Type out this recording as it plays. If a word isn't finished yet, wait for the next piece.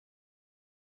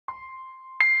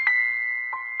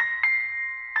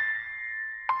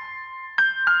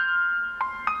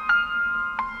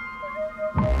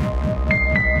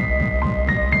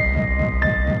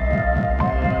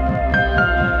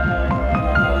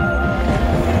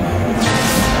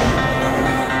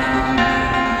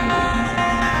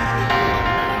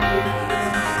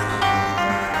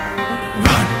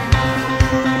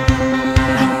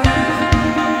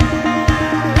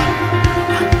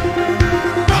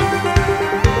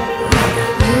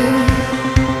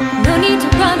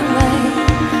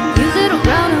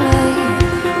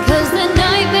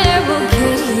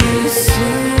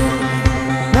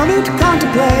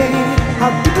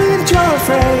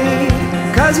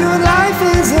your life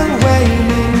isn't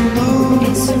waiting, blue.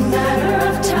 It's a matter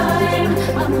of time,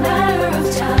 a matter of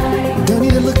time. Don't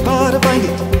need to look far to find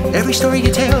it. Every story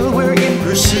you tell, we're in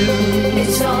pursuit.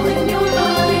 It's all in your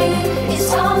mind,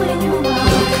 it's all in your mind.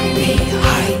 Look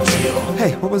behind you.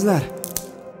 Hey, what was that?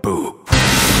 Boo.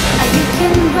 You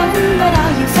can run, but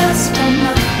are you fast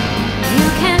enough? You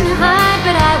can hide,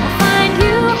 but I will find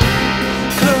you.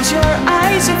 Close your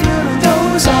eyes if you don't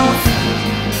doze off.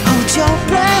 Hold your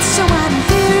breath so I don't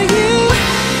hear you.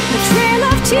 The trail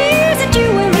of tears that you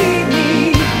will leave me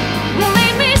will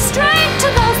lead me straight to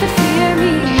those that fear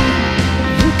me.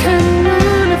 You can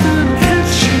run if I don't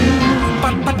catch you,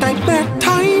 but nightmare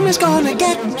time is gonna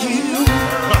get you.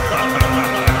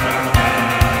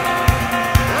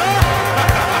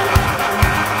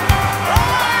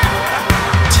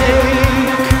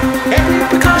 Take every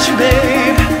precaution,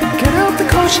 babe. Get out the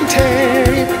caution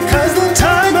tape, 'cause the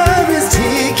timer is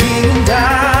ticking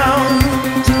down.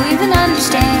 Do you even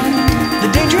understand the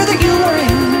danger that you are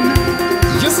in?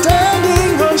 You're standing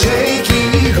on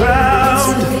shaky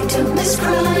ground. It's a victimless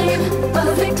crime, a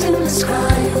victimless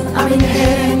crime. I'm in your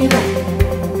head and you know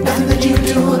nothing that you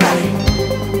do about it.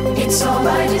 It's all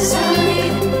by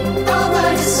design, all by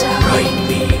design. Right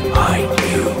behind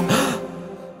you.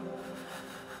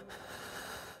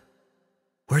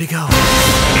 Where'd he go?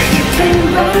 You can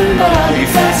run, but are you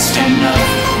fast enough?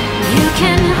 You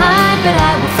can hide, but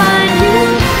I will find you.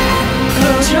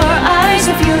 Close your eyes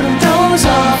if you don't doze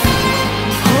off.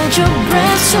 Hold your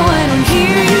breath so I don't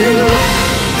hear you.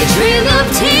 The trail of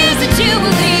tears that you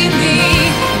will leave me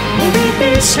will lead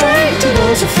me straight to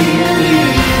those who fear me.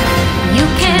 You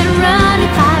can run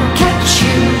if I don't catch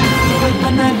you,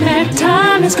 but nightmare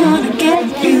time is gonna get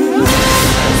you.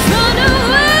 Run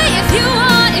away if you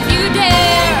want, if you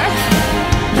dare.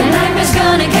 The nightmare's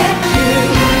gonna get you.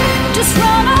 Just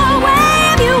run away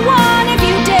if you want, if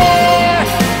you dare.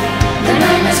 The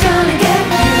nightmare's gonna get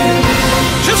you.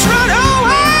 Just run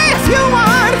away if you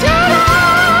want, if you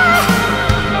dare.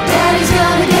 Daddy's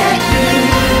gonna get you.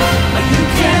 You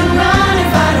can run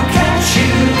if I don't catch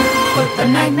you, but the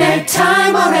nightmare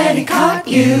time already caught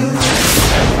you.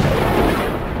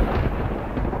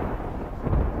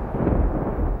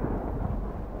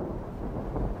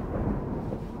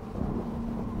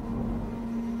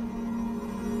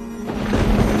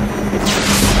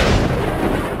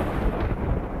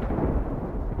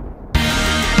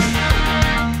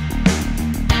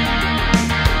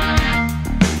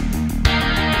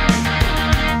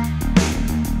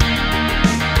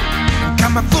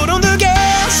 Got my foot on the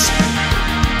gas.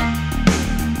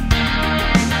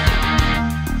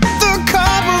 The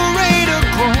carburetor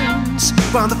groans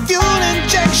while the fuel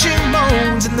injection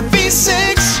moans in the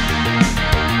V6.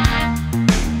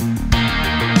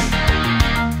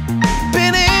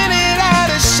 Been in and out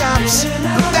of shops,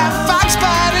 but that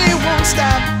Fox-Body won't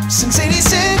stop since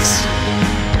 '86.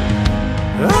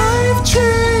 I've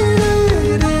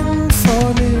traded in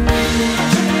for me.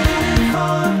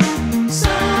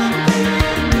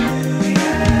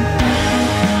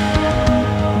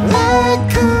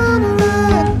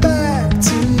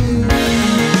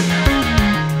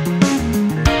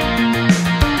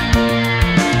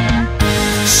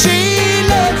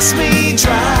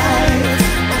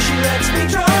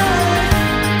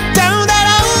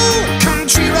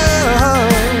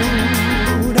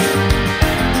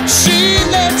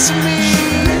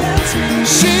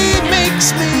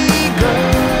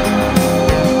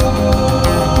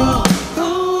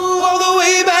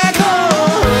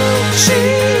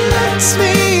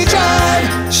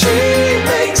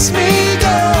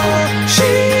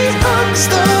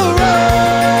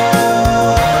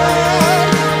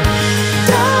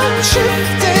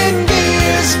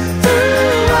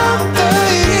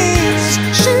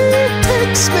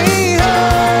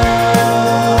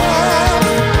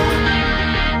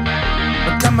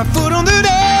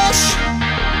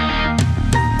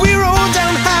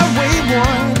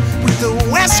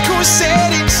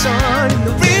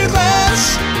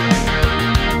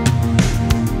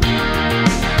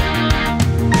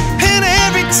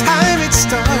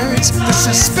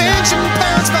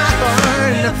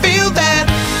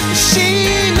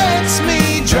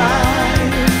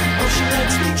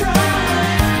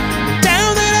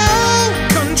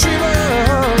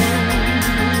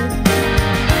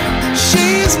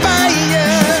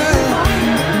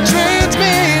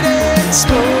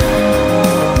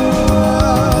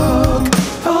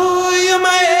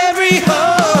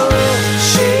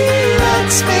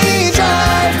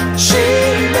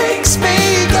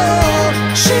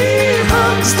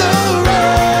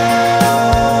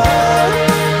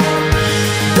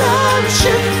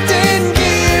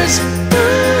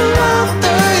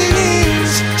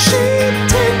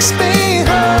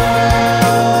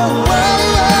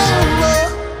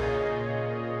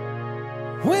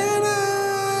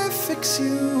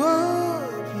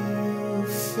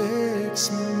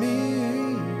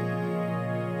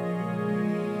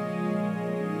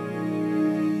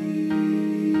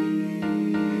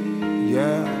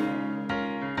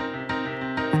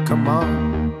 Come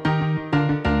on,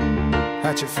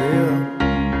 how'd you feel?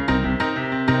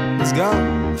 Let's go.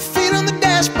 Feet on the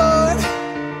dashboard,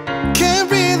 can't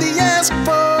really ask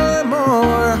for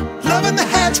more. Loving the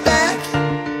hatchback,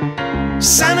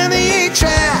 sound of the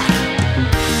 8-track.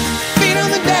 Feet on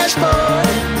the dashboard,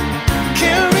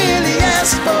 can't really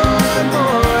ask for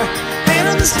more. Hand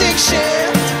on the stick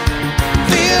shift,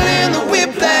 feeling the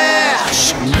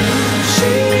whiplash.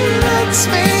 She lets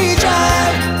me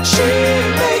drive, she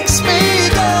makes me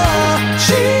go,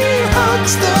 she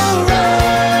hugs the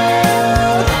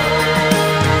road.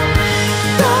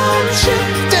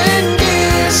 Downshifting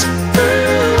gears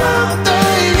throughout the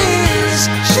years,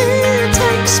 she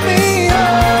takes me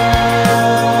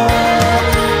home.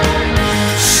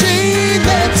 She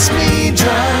lets me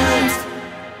drive.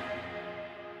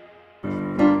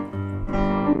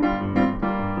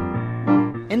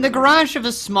 In the garage of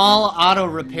a small auto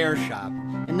repair shop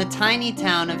in the tiny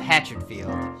town of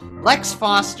Hatchetfield, Lex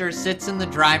Foster sits in the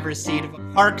driver's seat of a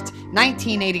parked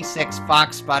 1986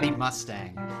 Fox-Body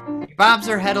Mustang. He bobs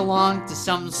her head along to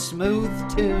some smooth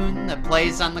tune that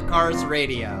plays on the car's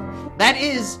radio. That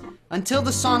is, until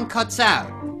the song cuts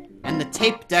out and the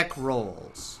tape deck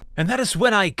rolls. And that is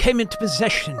when I came into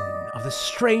possession of the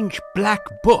strange black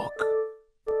book.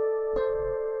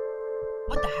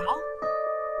 What the hell?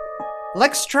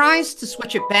 Lex tries to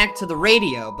switch it back to the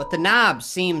radio, but the knob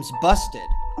seems busted.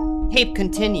 Tape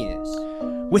continues.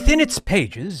 Within its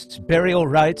pages, burial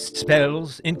rites,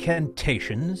 spells,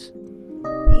 incantations.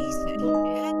 Piece of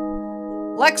shit.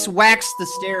 Lex whacks the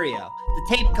stereo. The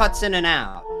tape cuts in and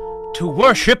out. To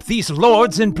worship these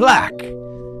lords in black.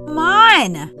 Come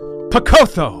on!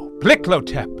 Pacotho,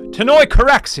 Blicklotep, Tenoi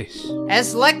Caraxes.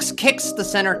 As Lex kicks the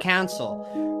center console,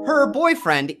 her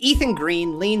boyfriend, Ethan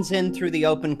Green, leans in through the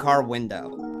open car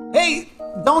window. Hey,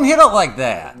 don't hit it like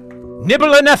that.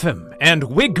 Nibble and Ephim and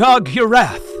Wigog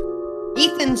Urath.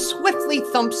 Ethan swiftly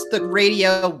thumps the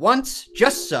radio once,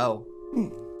 just so.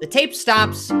 The tape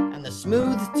stops, and the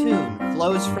smooth tune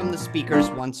flows from the speakers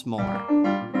once more.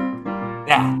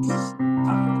 That's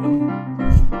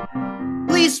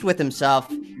Pleased with himself,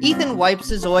 Ethan wipes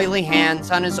his oily hands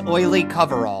on his oily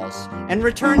coveralls and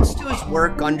returns to his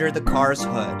work under the car's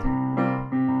hood.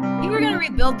 You were gonna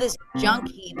rebuild this junk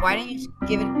heap. Why didn't you just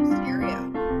give it a new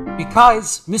stereo?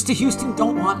 because Mr. Houston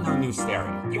don't want no new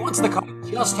stereo. He wants the car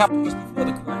to just have just before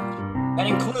the crash. That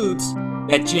includes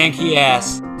that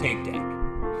janky-ass tape deck.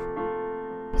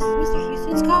 This is Mr.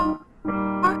 Houston's car?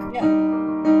 Yeah.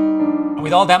 And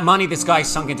with all that money this guy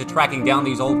sunk into tracking down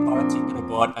these old parts, he could have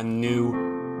bought a new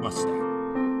Mustang.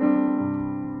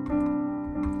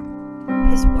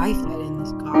 His wife died in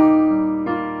this car.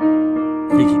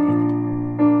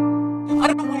 I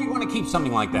don't know why you want to keep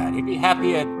something like that. He'd be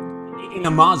happier in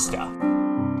a Mazda.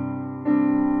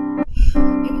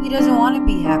 Maybe he doesn't want to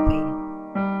be happy.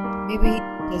 Maybe he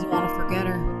doesn't want to forget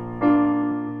her.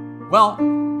 Well,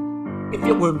 if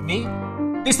it were me,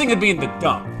 this thing would be in the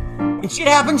dump. When shit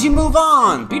happens, you move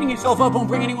on. Beating yourself up won't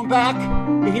bring anyone back.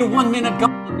 You hit a 1 minute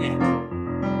gun on it.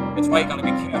 That's why you gotta be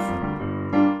careful.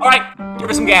 Alright, give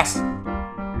her some gas.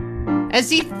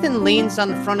 As Ethan leans on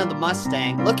the front of the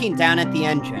Mustang, looking down at the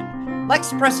engine,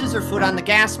 Lex presses her foot on the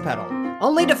gas pedal,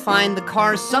 only to find the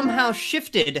car somehow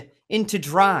shifted into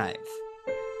drive.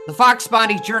 The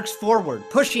Fox-Body jerks forward,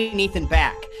 pushing Ethan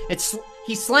back.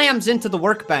 He slams into the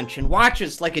workbench and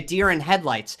watches like a deer in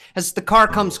headlights as the car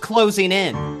comes closing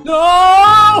in.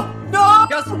 No! No!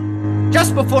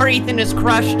 Just before Ethan is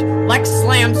crushed, Lex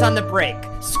slams on the brake.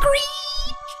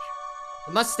 Screech!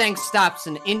 The Mustang stops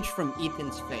an inch from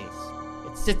Ethan's face.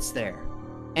 It sits there,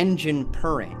 engine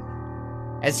purring,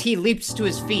 as he leaps to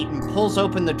his feet and pulls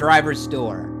open the driver's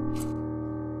door.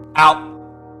 Out!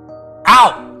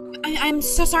 Out! I'm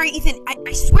so sorry, Ethan.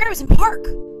 I swear I was in park.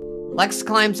 Lex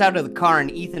climbs out of the car and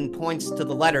Ethan points to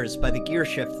the letters by the gear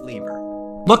shift lever.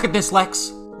 Look at this, Lex.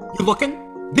 You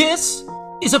looking? This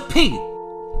is a P.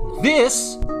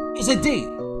 This is a D.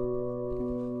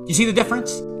 You see the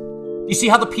difference? You see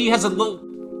how the P has a little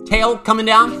tail coming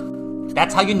down?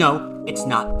 That's how you know it's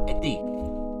not a D.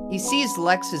 He sees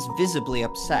Lex is visibly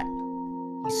upset.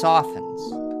 He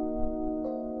softens.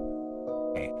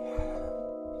 Hey,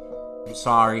 I'm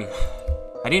sorry.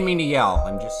 I didn't mean to yell.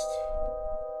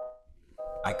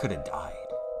 I could have died.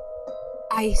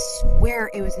 I swear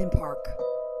it was in park.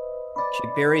 She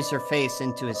buries her face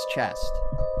into his chest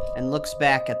and looks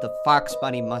back at the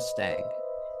Fox-Body Mustang.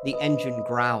 The engine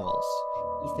growls.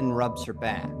 Ethan rubs her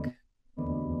back.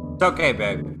 It's okay,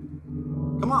 baby.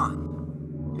 Come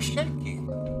on. You're shaking.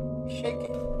 You're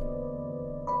shaking.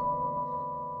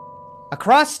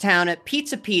 Across town at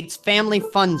Pizza Pete's Family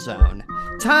Fun Zone,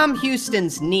 Tom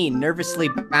Houston's knee nervously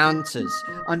bounces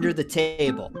under the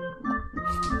table.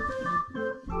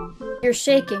 You're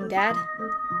shaking, Dad.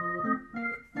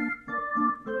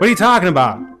 What are you talking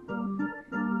about?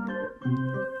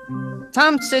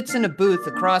 Tom sits in a booth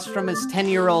across from his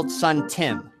 10-year-old son,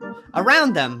 Tim.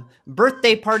 Around them,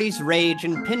 birthday parties rage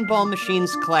and pinball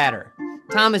machines clatter.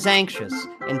 Tom is anxious,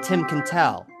 and Tim can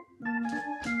tell.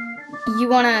 You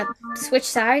wanna switch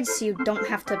sides so you don't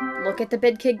have to look at the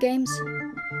big kid games?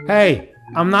 Hey,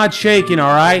 I'm not shaking,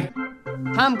 all right?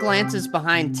 Tom glances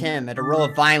behind Tim at a row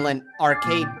of violent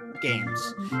arcade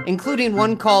games, including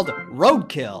one called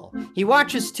Roadkill. He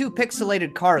watches two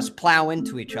pixelated cars plow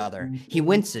into each other. He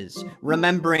winces,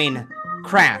 remembering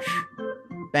Crash,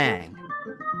 Bang.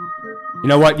 You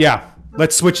know what? Yeah,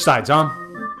 let's switch sides, huh?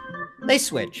 They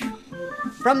switch.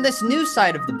 From this new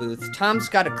side of the booth, Tom's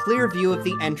got a clear view of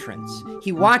the entrance.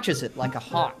 He watches it like a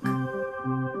hawk.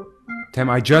 Tim,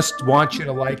 I just want you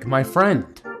to like my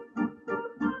friend.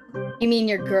 You mean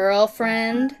your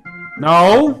girlfriend?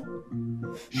 No,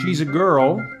 she's a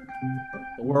girl,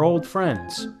 but we're old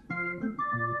friends.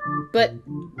 But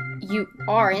you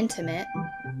are intimate.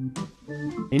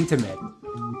 Intimate?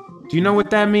 Do you know what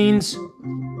that means?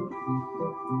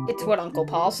 It's what Uncle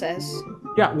Paul says.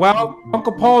 Yeah, well,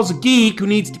 Uncle Paul's a geek who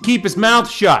needs to keep his mouth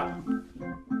shut.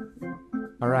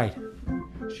 All right,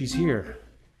 she's here.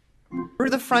 Through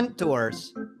the front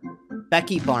doors,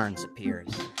 Becky Barnes appears.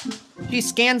 She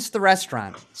scans the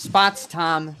restaurant, spots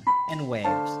Tom, and waves.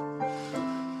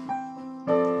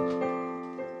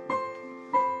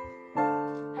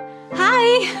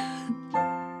 Hi!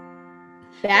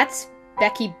 That's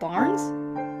Becky Barnes?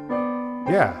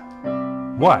 Yeah.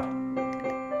 What?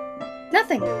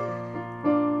 Nothing.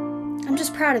 I'm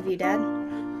just proud of you, Dad.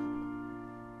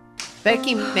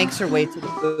 Becky makes her way to the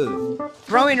booth,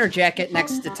 throwing her jacket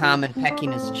next to Tom and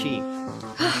pecking his cheek.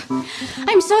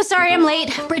 I'm so sorry I'm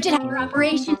late. Bridget had her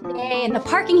operation today, and the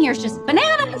parking here is just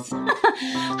bananas.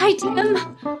 Hi, Tim.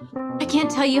 I can't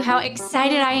tell you how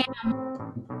excited I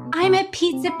am. I'm at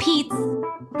Pizza Pete's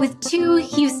with 2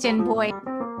 Houston boys.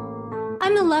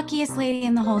 I'm the luckiest lady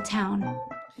in the whole town.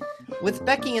 With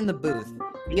Becky in the booth,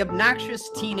 the obnoxious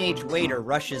teenage waiter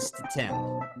rushes to Tim.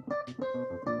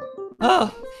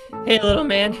 Oh, hey little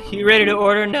man, you ready to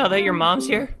order now that your mom's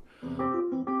here?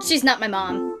 She's not my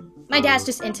mom. My dad's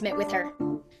just intimate with her.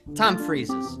 Tom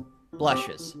freezes,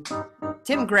 blushes.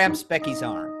 Tim grabs Becky's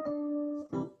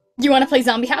arm. You want to play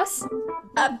Zombie House?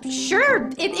 Sure.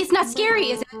 It's not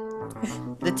scary, is it?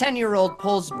 The 10-year-old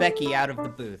pulls Becky out of the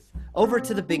booth, over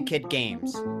to the Big Kid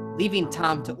Games, leaving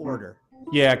Tom to order.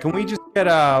 Yeah, can we just get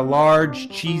a large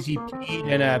cheesy Pete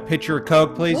and a pitcher of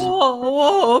Coke, please?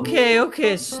 Whoa,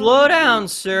 okay, slow down,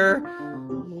 sir.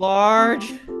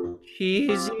 Large,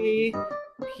 cheesy,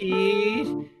 Pete,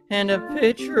 and a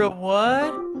pitcher of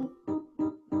what?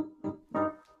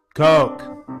 Coke.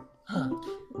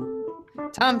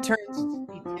 Tom turns to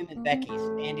see Tim and Becky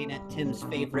standing at Tim's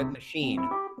favorite machine,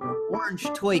 orange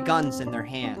toy guns in their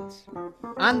hands.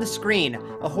 On the screen,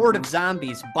 a horde of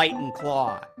zombies bite and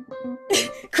claw.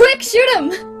 Quick, shoot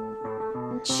him!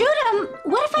 Shoot him?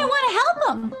 What if I want to help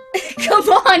him? Come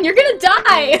on, you're gonna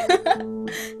die!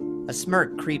 A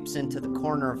smirk creeps into the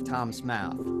corner of Tom's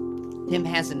mouth. Tim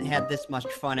hasn't had this much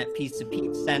fun at Pizza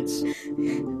Pete since...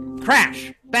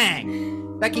 Crash!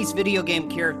 Bang! Becky's video game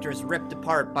character is ripped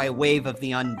apart by a wave of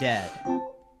the undead.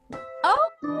 Oh,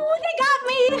 they got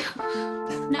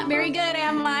me! Not very good,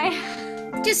 am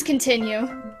I? Just continue.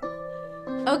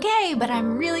 Okay, but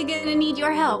I'm really gonna need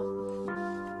your help.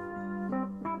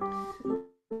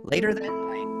 Later that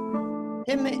night,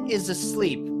 Tim is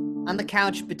asleep on the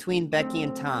couch between Becky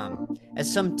and Tom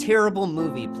as some terrible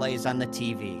movie plays on the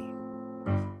TV.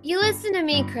 You listen to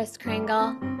me, Kris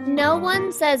Kringle. No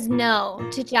one says no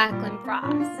to Jacqueline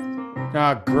Frost.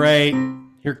 Ah, great.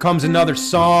 Here comes another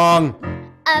song.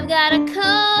 I've got a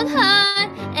cold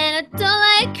heart and I don't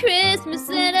like Christmas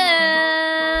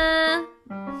dinner.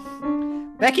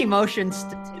 Becky motions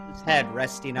to Tim's head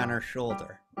resting on her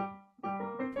shoulder.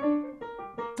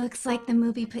 Looks like the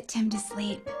movie put Tim to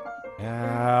sleep.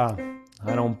 Yeah,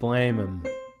 I don't blame him.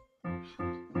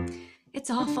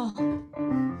 It's awful.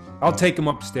 I'll take him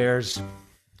upstairs.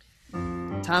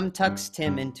 Tom tucks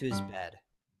Tim into his bed,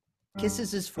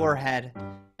 kisses his forehead,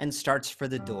 and starts for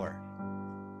the door.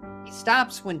 He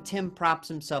stops when Tim props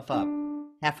himself up,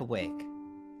 half awake.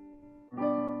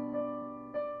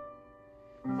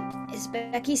 Is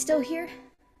Becky still here?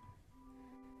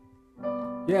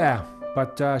 Yeah,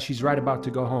 but she's right about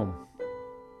to go home.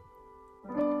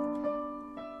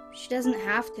 She doesn't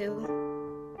have to.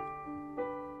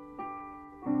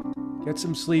 Get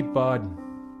some sleep, bud.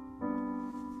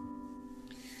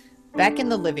 Back in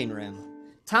the living room,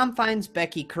 Tom finds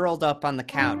Becky curled up on the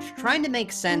couch, trying to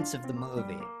make sense of the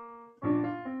movie.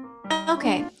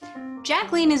 Okay,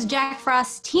 Jacqueline is Jack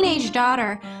Frost's teenage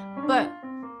daughter, but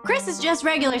Chris is just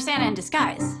regular Santa in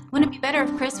disguise. Wouldn't it be better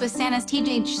if Chris was Santa's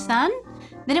teenage son?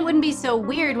 Then it wouldn't be so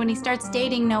weird when he starts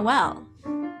dating Noelle.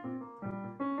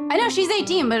 I know she's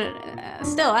 18, but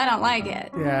still, I don't like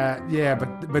it. Yeah,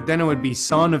 but then it would be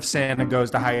son of Santa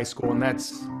goes to high school, and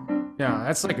that's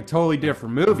like a totally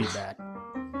different movie, Beck.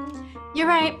 You're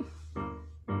right.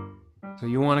 So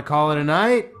you want to call it a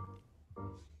night?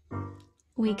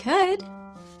 We could.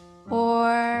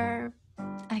 Or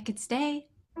I could stay.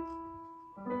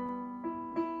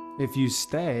 If you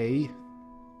stay,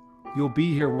 you'll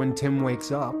be here when Tim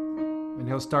wakes up, and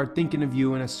he'll start thinking of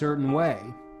you in a certain way.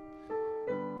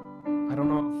 I don't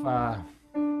know if, I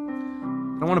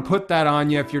don't want to put that on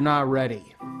you if you're not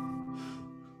ready.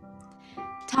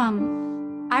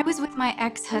 Tom, I was with my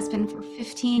ex-husband for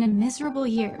 15 miserable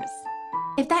years.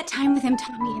 If that time with him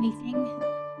taught me anything,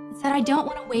 it's that I don't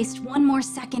want to waste one more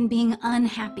second being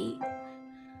unhappy.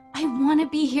 I want to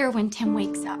be here when Tim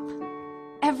wakes up.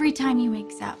 Every time he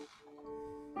wakes up.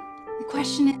 The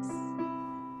question is,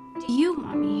 do you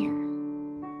want me here?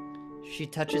 She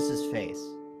touches his face,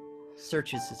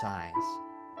 searches his eyes.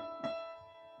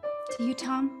 Do you,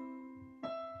 Tom?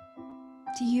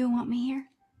 Do you want me here?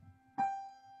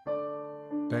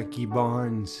 Becky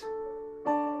Barnes,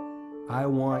 I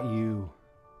want you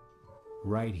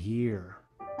right here.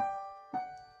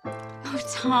 Oh,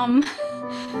 Tom.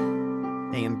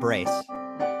 They embrace.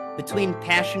 Between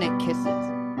passionate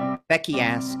kisses, Becky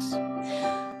asks,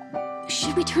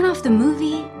 should we turn off the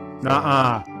movie?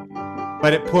 Nuh-uh.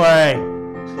 Let it play.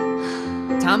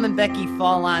 Tom and Becky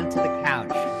fall onto the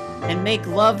couch and make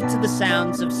love to the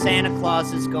sounds of Santa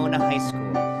Claus is going to high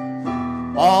school.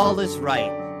 All is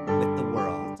right with the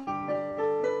world.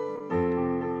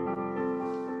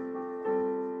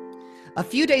 A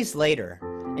few days later,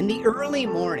 in the early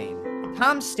morning,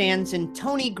 Tom stands in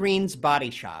Tony Green's body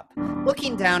shop,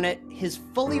 looking down at his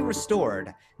fully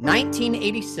restored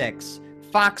 1986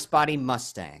 Fox-Body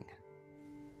Mustang.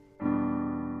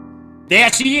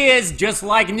 There she is, just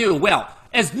like new. Well,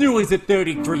 as new as a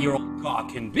 33-year-old car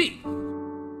can be.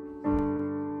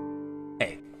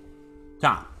 Hey,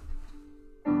 Tom.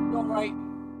 You all right?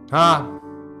 Huh?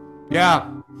 Yeah.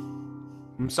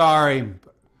 I'm sorry.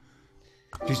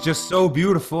 She's just so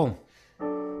beautiful.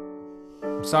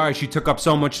 I'm sorry she took up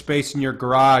so much space in your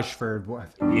garage for,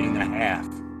 what? A year and a half.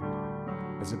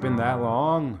 Has it been that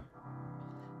long?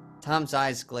 Tom's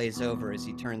eyes glaze over as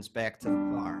he turns back to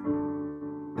the car.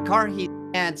 The car he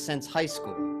had since high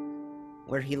school,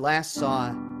 where he last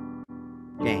saw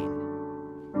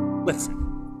Jane.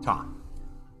 Listen, Tom.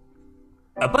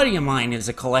 A buddy of mine is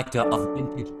a collector of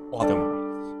vintage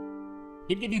automobiles.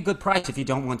 He'd give you a good price if you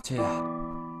don't want to.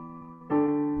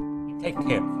 He'd take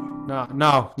care of you.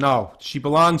 No. She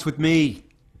belongs with me.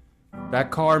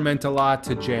 That car meant a lot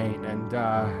to Jane, and,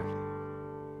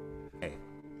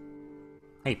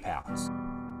 Hey, pals.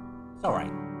 It's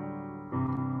alright.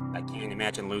 I can't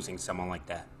imagine losing someone like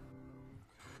that.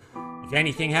 If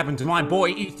anything happened to my boy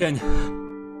Ethan,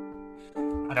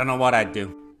 I don't know what I'd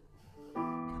do.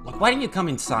 Look, why don't you come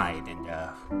inside and,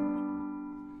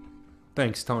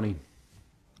 Thanks, Tony.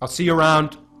 I'll see you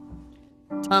around.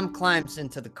 Tom climbs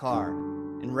into the car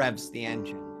and revs the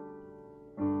engine.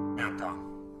 Now,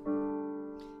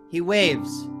 Tom. He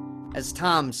waves as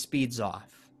Tom speeds off.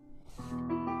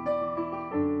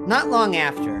 Not long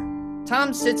after,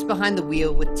 Tom sits behind the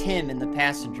wheel with Tim in the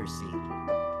passenger seat.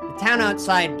 The town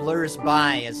outside blurs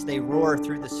by as they roar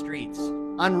through the streets,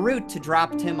 en route to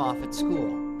drop Tim off at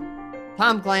school.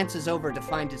 Tom glances over to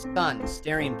find his son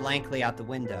staring blankly out the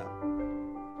window.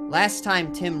 Last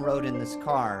time Tim rode in this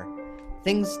car,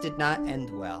 things did not end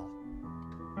well.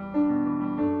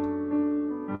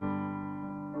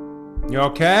 You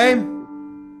okay?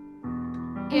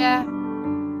 Yeah.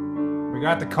 We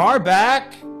got the car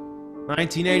back.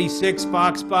 1986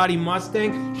 Fox-Body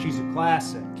Mustang. She's a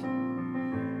classic.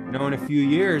 You know, in a few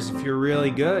years, if you're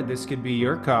really good, this could be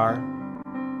your car.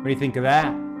 What do you think of that?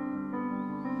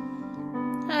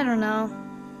 I don't know.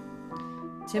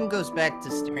 Tim goes back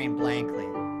to staring blankly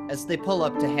as they pull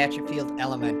up to Hatchetfield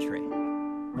Elementary.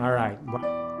 All right.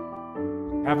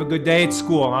 Well, have a good day at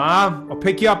school, huh? I'll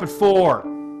pick you up at 4.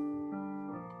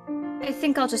 I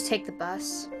think I'll just take the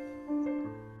bus.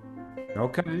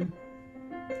 Okay.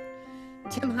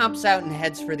 Tim hops out and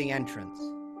heads for the entrance.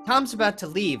 Tom's about to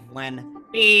leave when,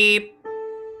 beep,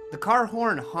 the car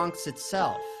horn honks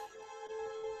itself.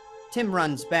 Tim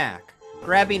runs back,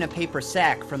 grabbing a paper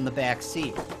sack from the back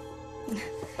seat.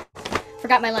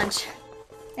 Forgot my lunch.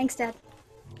 Thanks, Dad.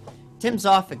 Tim's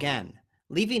off again,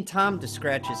 leaving Tom to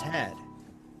scratch his head.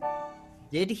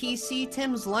 Did he see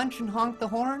Tim's lunch and honk the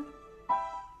horn?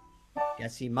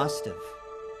 Guess he must have.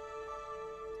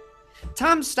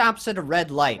 Tom stops at a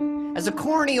red light as a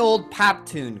corny old pop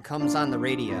tune comes on the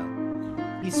radio.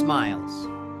 He smiles.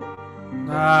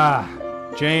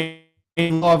 Jane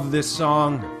loved this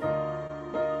song.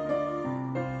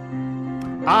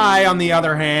 I, on the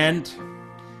other hand...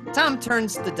 Tom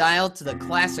turns the dial to the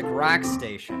classic rock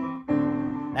station.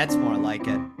 That's more like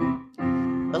it.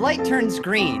 The light turns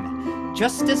green,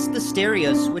 just as the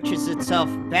stereo switches itself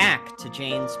back to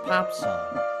Jane's pop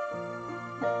song.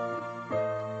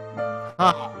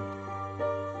 Huh.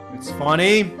 It's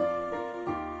funny.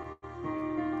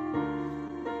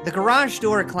 The garage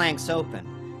door clanks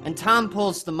open, and Tom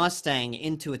pulls the Mustang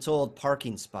into its old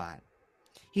parking spot.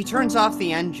 He turns off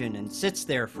the engine and sits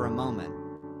there for a moment.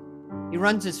 He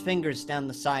runs his fingers down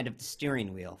the side of the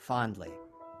steering wheel fondly.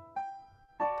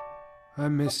 I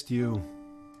missed you.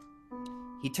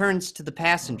 He turns to the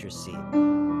passenger seat,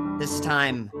 this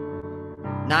time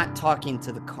not talking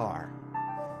to the car.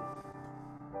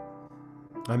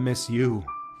 I miss you.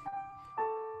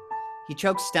 He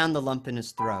chokes down the lump in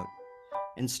his throat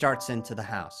and starts into the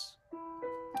house.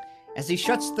 As he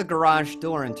shuts the garage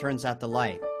door and turns out the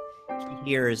light,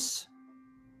 he hears,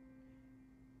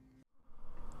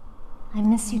 I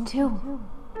miss you too.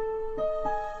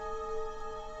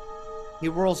 He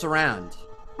whirls around,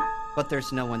 but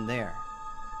there's no one there.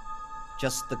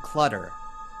 Just the clutter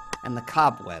and the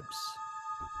cobwebs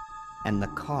and the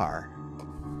car.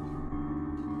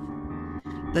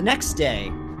 The next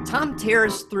day, Tom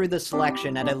tears through the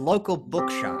selection at a local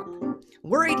bookshop.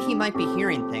 Worried he might be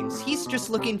hearing things, he's just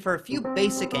looking for a few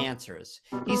basic answers.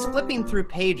 He's flipping through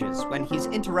pages when he's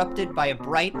interrupted by a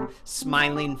bright,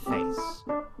 smiling face.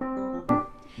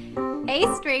 Hey,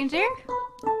 stranger.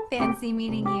 Fancy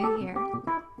meeting you here.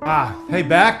 Hey,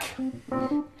 Beck.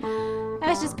 I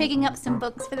was just picking up some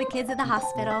books for the kids at the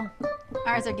hospital.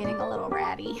 Ours are getting a little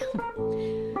ratty.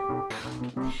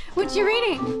 What you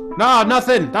reading? No,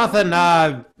 nothing. Just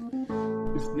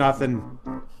nothing.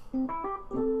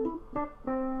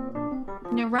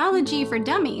 Neurology for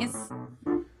dummies.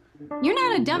 You're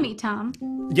not a dummy, Tom.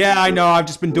 Yeah, I know. I've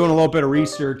just been doing a little bit of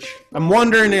research. I'm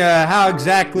wondering how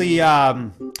exactly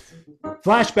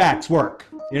flashbacks work.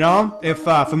 You know, if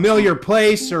a familiar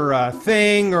place or a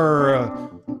thing or a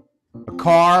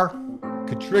car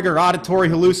could trigger auditory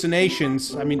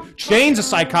hallucinations. I mean, Shane's a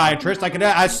psychiatrist. I could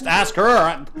ask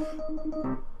her.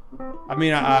 I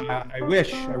mean, I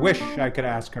wish I could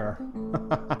ask her.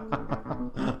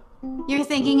 You're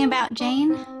thinking about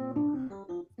Jane?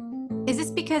 Is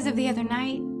this because of the other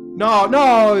night?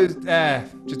 No, it's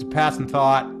just a passing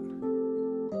thought.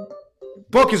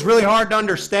 Book is really hard to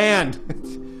understand.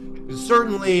 It's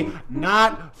certainly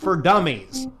not for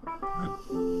dummies.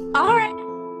 All right.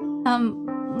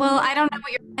 Well, I don't know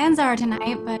what your plans are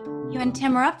tonight, but you and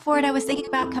Tim are up for it. I was thinking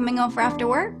about coming over after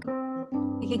work.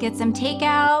 We could get some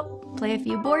takeout, play a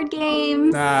few board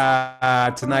games.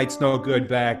 Tonight's no good,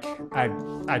 Beck.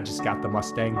 I just got the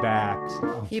Mustang back.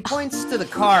 So. He points to the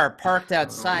car parked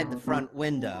outside the front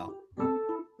window.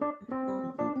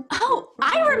 Oh,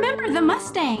 I remember the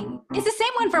Mustang. It's the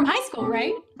same one from high school,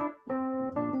 right?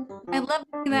 I'd love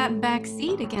to see that back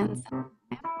seat again.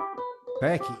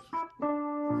 Becky,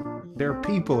 there are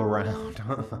people around.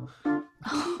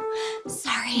 Oh,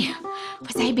 sorry.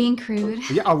 Was I being crude?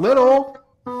 Yeah, a little.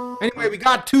 Anyway, we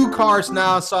got 2 cars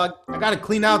now, so I gotta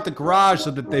clean out the garage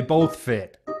so that they both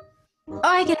fit. Oh,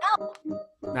 I can help.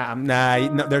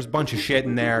 Nah, there's a bunch of shit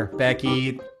in there, Becky.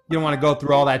 You don't want to go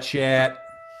through all that shit.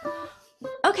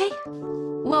 Okay.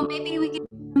 Well, maybe we can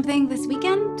do something this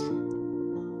weekend?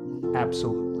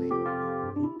 Absolutely.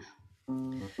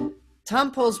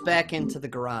 Tom pulls back into the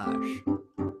garage.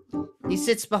 He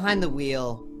sits behind the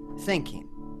wheel, thinking.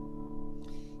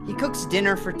 He cooks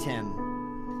dinner for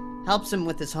Tim, helps him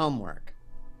with his homework.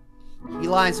 He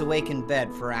lies awake in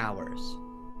bed for hours.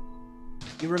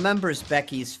 He remembers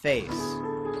Becky's face,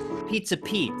 Pizza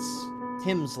Pete's,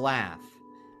 Tim's laugh,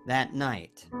 that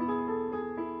night.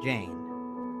 Jane.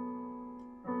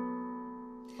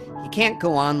 He can't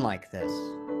go on like this.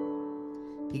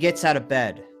 He gets out of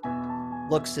bed,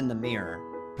 looks in the mirror.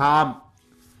 Tom,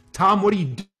 what are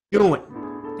you doing?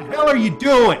 What the hell are you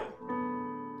doing?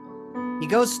 He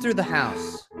goes through the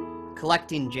house,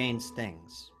 collecting Jane's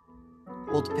things.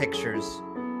 Old pictures,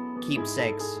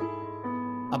 keepsakes,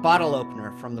 a bottle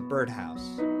opener from the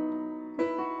birdhouse.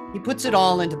 He puts it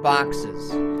all into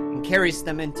boxes and carries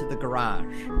them into the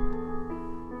garage.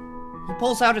 He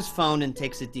pulls out his phone and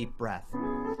takes a deep breath.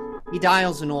 He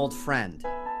dials an old friend.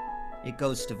 It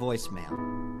goes to voicemail.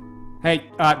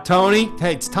 Hey, Tony?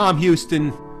 Hey, it's Tom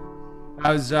Houston.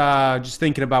 I was just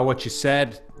thinking about what you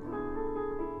said.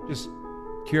 Just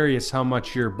curious how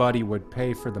much your buddy would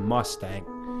pay for the Mustang.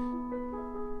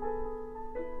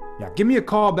 Yeah, give me a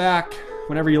call back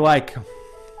whenever you like.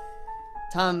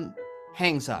 Tom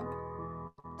hangs up,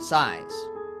 sighs,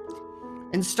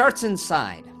 and starts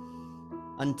inside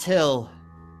until...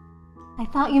 I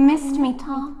thought you missed me,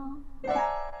 Tom.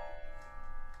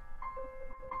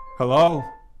 Hello?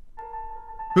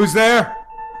 Who's there?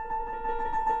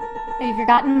 Have you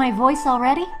forgotten my voice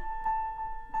already?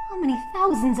 How many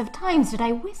thousands of times did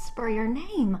I whisper your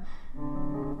name?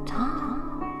 Tom.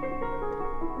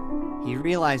 He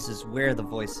realizes where the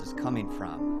voice is coming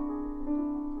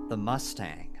from. The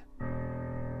Mustang.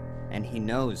 And he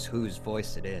knows whose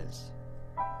voice it is.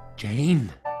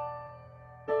 Jane?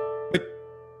 But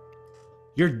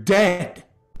you're dead.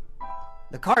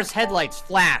 The car's headlights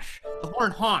flash. The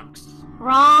horn honks.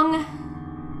 Wrong.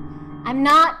 I'm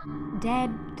not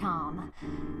dead, Tom.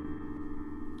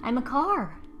 I'm a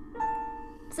car.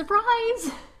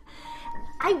 Surprise!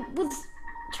 I was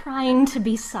trying to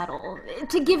be subtle,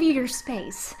 to give you your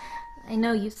space. I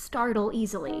know you startle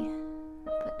easily.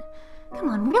 But come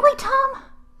on, really, Tom?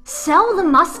 Sell the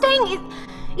Mustang?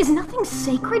 Is nothing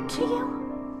sacred to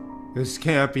you? This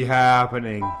can't be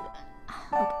happening.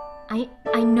 Look,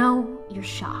 I know you're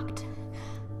shocked.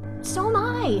 So am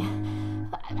I.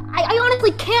 I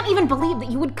honestly can't even believe that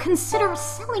you would consider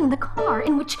selling the car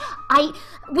in which I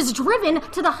was driven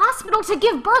to the hospital to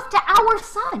give birth to our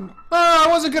son. I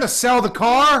wasn't gonna sell the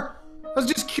car. I was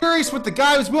just curious what the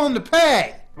guy was willing to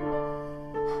pay.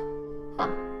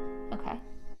 Okay.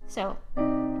 So,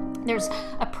 there's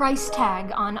a price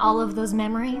tag on all of those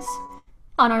memories?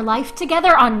 On our life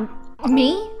together? On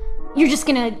me? You're just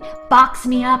gonna box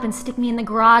me up and stick me in the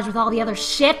garage with all the other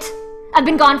shit? I've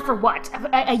been gone for what?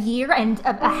 A year and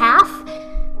a half?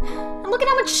 And look at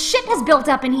how much shit has built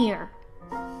up in here.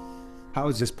 How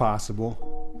is this possible?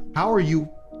 How are you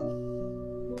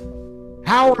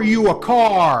a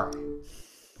car?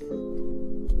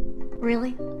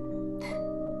 Really?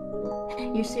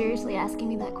 You're seriously asking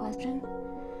me that question?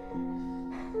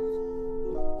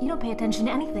 You don't pay attention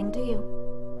to anything, do you?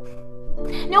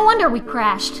 No wonder we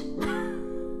crashed.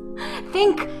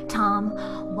 Think, Tom,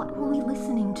 what were we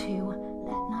listening to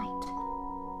that night?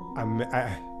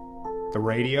 The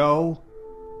radio?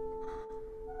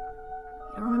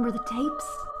 You don't remember the tapes?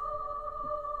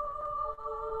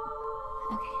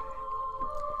 Okay.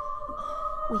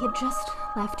 We had just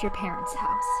left your parents'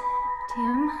 house.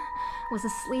 Tim was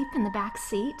asleep in the back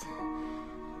seat.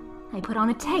 I put on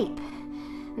a tape.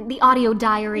 The audio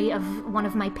diary of one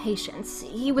of my patients.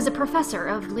 He was a professor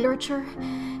of literature.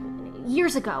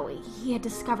 Years ago, he had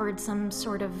discovered some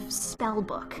sort of spell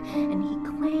book, and he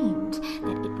claimed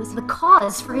that it was the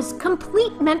cause for his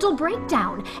complete mental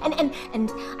breakdown.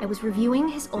 And I was reviewing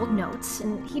his old notes,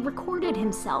 and he recorded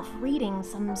himself reading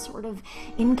some sort of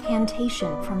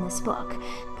incantation from this book,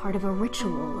 part of a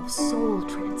ritual of soul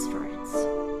transference.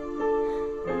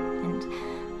 And,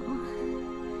 well,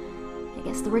 I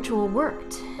guess the ritual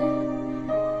worked,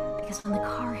 because when the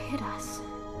car hit us...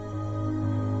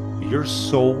 Your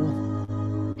soul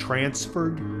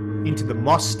transferred into the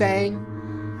Mustang?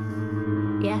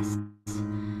 Yes,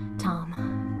 Tom.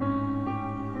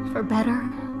 For better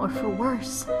or for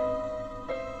worse,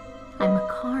 I'm a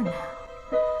car now.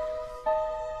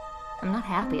 I'm not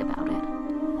happy about it.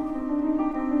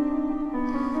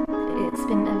 It's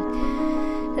been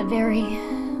a very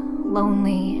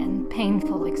lonely and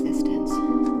painful existence.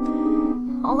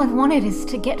 All I've wanted is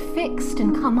to get fixed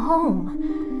and come home.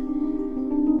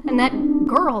 And that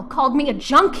girl called me a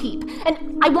junk heap,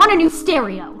 and I want a new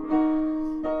stereo.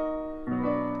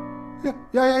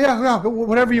 Yeah.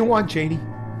 Whatever you want, Janie.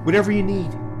 Whatever you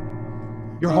need.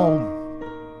 You're home.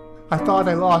 I thought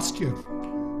I lost you.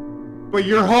 But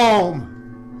you're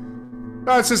home.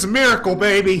 Oh, this is a miracle,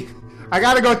 baby. I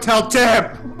gotta go tell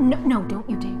Tim. No, don't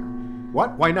you dare.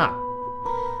 What? Why not?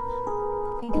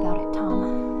 Think about it, Tom.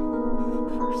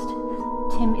 First,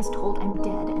 Tim is told I'm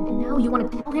dead, and now you want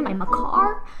to tell him I'm a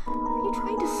car? Are you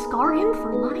trying to scar him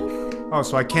for life? Oh,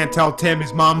 so I can't tell Tim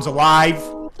his mom's alive?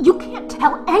 You can't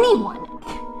tell anyone!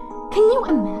 Can you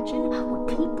imagine what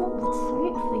people would say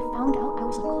if they found out I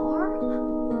was a car?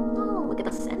 Oh, look at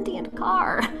the sentient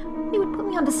car. They would put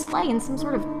me on display in some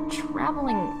sort of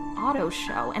traveling auto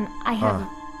show, and I have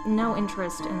no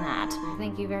interest in that.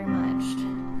 Thank you very much.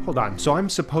 Hold on, so I'm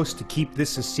supposed to keep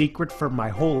this a secret for my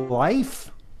whole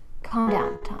life? Calm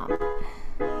down, Tom.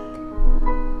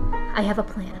 I have a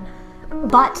plan,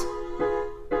 but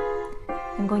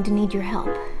I'm going to need your help.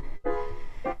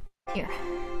 Here.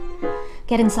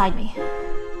 Get inside me.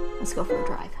 Let's go for a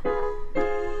drive.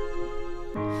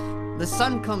 The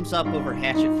sun comes up over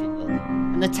Hatchetfield,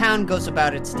 and the town goes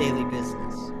about its daily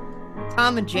business.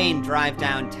 Tom and Jane drive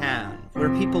downtown, where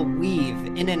people weave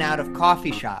in and out of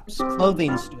coffee shops,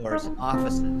 clothing stores, and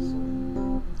offices.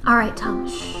 All right, Tom.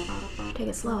 Shh. Take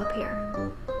it slow up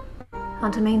here.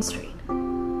 Onto Main Street.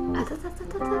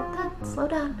 Slow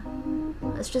down.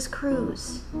 Let's just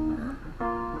cruise. Huh?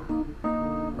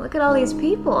 Look at all these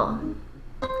people.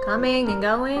 Coming and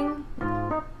going.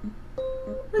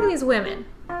 Look at these women.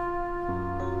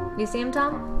 You see them,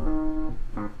 Tom?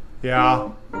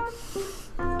 Yeah.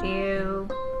 Do you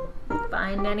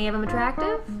find any of them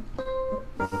attractive?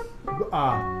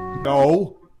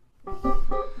 No.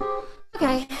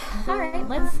 Okay. All right.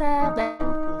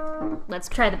 Let's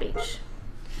try the beach.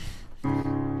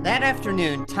 That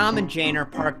afternoon, Tom and Jane are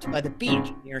parked by the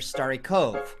beach near Starry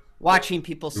Cove, watching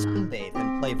people sunbathe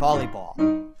and play volleyball.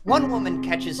 One woman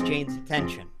catches Jane's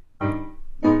attention.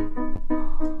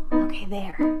 Okay,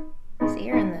 there. See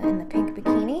her in the pink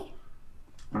bikini?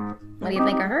 What do you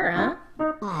think of her, huh?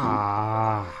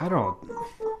 I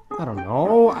don't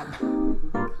know.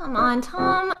 Come on,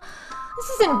 Tom. This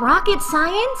isn't rocket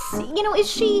science. You know, is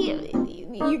she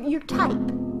your type?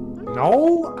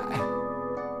 No.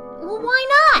 Well, why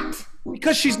not?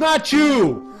 Because she's not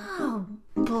you. Oh,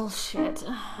 bullshit.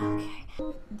 Okay.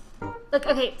 Look,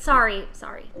 okay, sorry.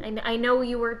 I know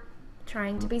you were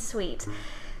trying to be sweet,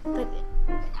 but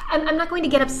I'm not going to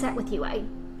get upset with you. I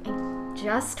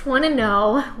just want to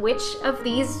know which of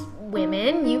these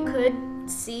women you could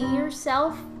see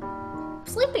yourself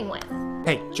sleeping with.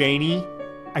 Hey, Janie,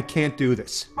 I can't do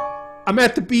this. I'm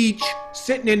at the beach,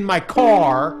 sitting in my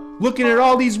car, looking at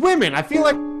all these women. I feel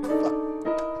like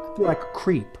a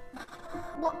creep.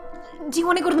 Well, do you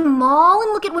want to go to the mall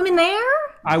and look at women there?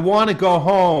 I want to go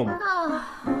home. Oh.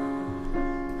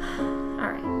 All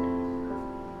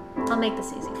right. I'll make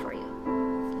this easy for you.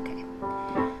 Okay.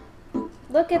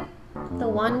 Look at the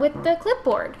one with the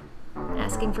clipboard,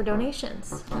 asking for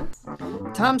donations.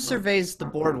 Tom surveys the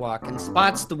boardwalk and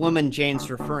spots the woman Jane's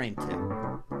referring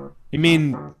to. You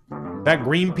mean that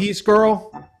Greenpeace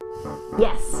girl?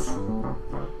 Yes.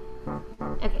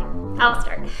 Okay, I'll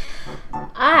start.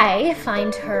 I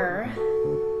find her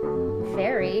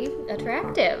very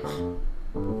attractive.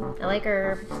 I like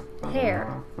her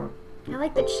hair. I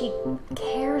like that she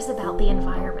cares about the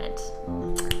environment.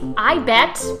 I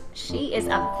bet she is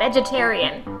a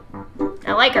vegetarian.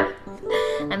 I like her.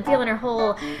 I'm feeling her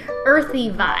whole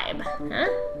earthy vibe. Huh?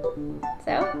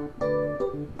 So?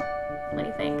 What do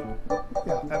you think?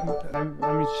 Yeah,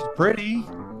 I mean, she's pretty.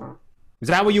 Is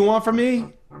that what you want from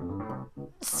me?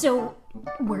 So,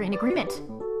 we're in agreement.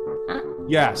 Huh?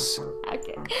 Yes.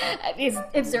 Okay.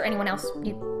 Is there anyone else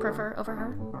you prefer over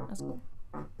her?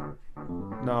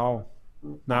 No,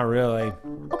 not really.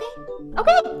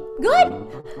 Okay,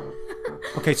 good.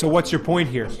 Okay, so what's your point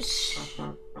here? Shh.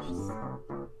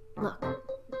 Look.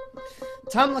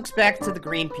 Tom looks back to the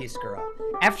Greenpeace girl.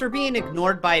 After being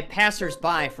ignored by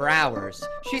passers-by for hours,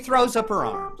 she throws up her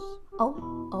arms.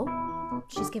 Oh,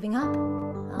 she's giving up.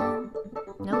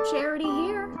 No charity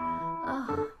here.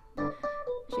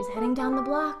 She's heading down the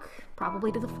block,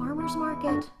 probably to the farmer's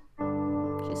market.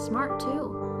 She's smart,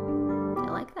 too. I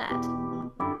like that.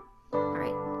 All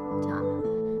right, Tom,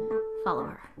 follow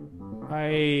her.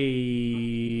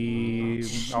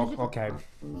 Okay.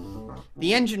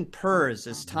 The engine purrs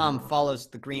as Tom follows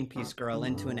the Greenpeace girl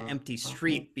into an empty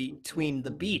street between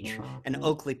the beach and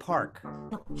Oakley Park.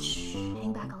 No, shh,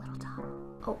 hang back a little,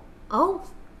 Tom. Oh,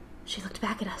 she looked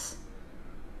back at us.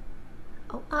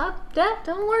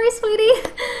 Don't worry, sweetie.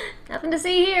 Nothing to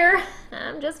see here.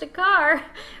 I'm just a car,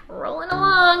 rolling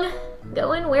along,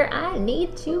 going where I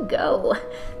need to go.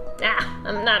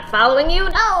 I'm not following you.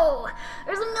 No!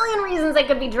 There's a million reasons I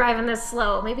could be driving this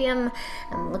slow. Maybe I'm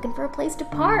looking for a place to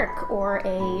park or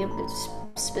a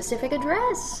specific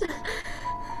address.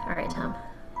 All right, Tom.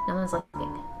 No one's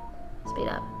looking. Speed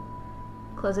up.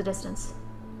 Close the distance.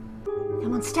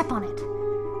 Come on, step on it.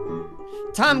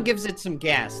 Tom gives it some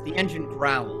gas. The engine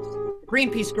growls. The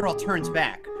Greenpeace girl turns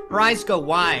back. Her eyes go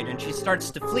wide and she starts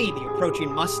to flee the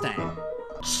approaching Mustang.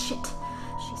 Shit.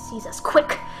 She sees us.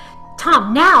 Quick.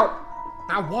 Tom, now!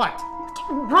 Now what?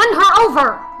 Run her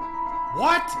over!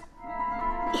 What?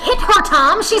 Hit her,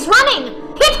 Tom! She's running!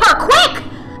 Hit her, quick!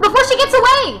 Before she gets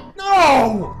away!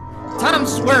 No! Tom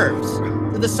swerves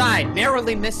to the side,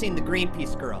 narrowly missing the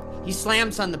Greenpeace girl. He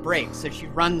slams on the brakes as she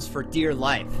runs for dear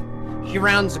life. She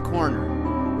rounds a corner.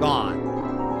 Gone.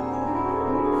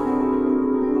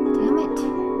 Damn it.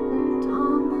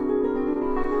 Tom.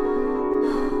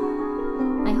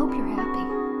 I hope you're happy.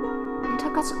 It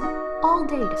took us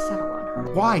day to settle on her.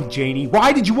 Why, Janie?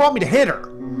 Why did you want me to hit her?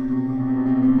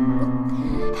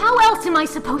 How else am I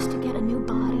supposed to get a new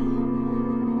body?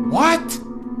 What?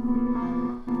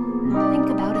 Think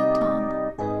about it,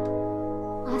 Tom.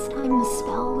 Last time the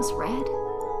spell was read,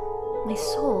 my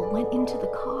soul went into the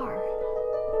car.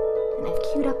 And I've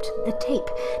queued up the tape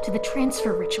to the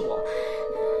transfer ritual.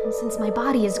 And since my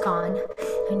body is gone,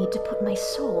 I need to put my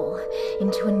soul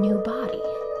into a new body.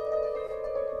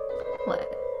 What?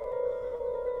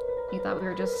 You thought we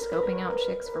were just scoping out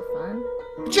chicks for fun?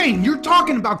 Jane, you're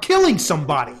talking about killing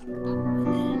somebody.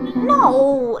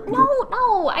 No.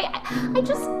 I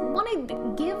just want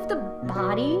to give the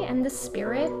body and the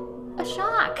spirit a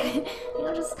shock.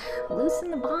 Just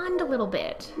loosen the bond a little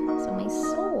bit so my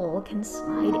soul can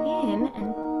slide in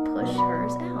and push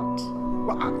hers out.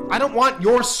 Well, I don't want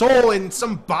your soul in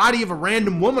some body of a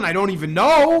random woman I don't even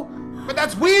know. But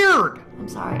that's weird. I'm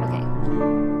sorry, okay.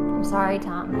 I'm sorry,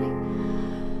 Tom.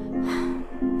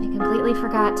 I completely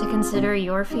forgot to consider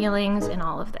your feelings in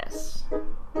all of this.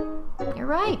 You're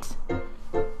right.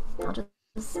 I'll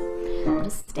just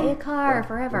stay a car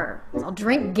forever. I'll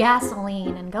drink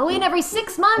gasoline and go in every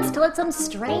 6 months to let some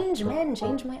strange men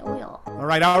change my oil. All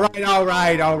right.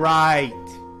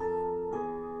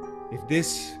 If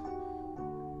this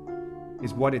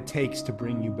is what it takes to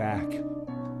bring you back,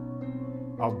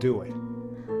 I'll do it.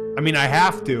 I mean, I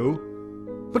have to.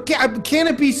 But can't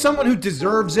it be someone who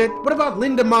deserves it? What about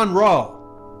Linda Monroe?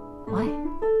 What?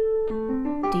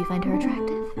 Do you find her attractive?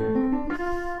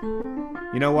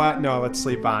 You know what? No, let's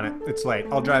sleep on it. It's late.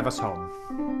 I'll drive us home.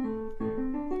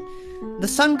 The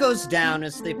sun goes down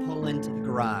as they pull into the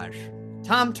garage.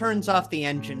 Tom turns off the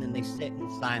engine and they sit in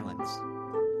silence.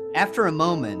 After a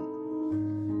moment,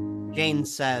 Jane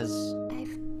says,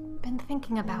 I've been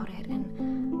thinking about it, and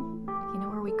you know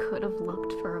where we could have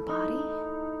looked for a body?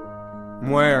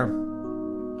 Where?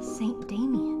 St.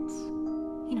 Damian's.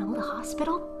 You know, the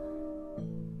hospital?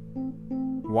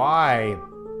 Why?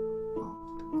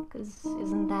 Because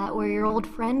isn't that where your old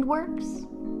friend works?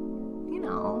 You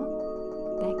know,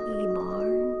 Becky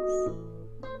Barnes.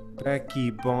 Becky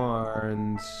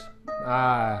Barnes.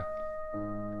 I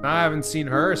haven't seen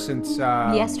her since,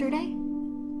 Yesterday?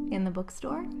 In the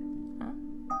bookstore? Huh?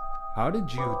 How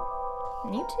did you...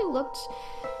 You two looked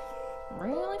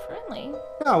really friendly.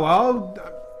 Yeah, well,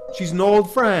 she's an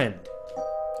old friend.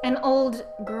 An old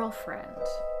girlfriend.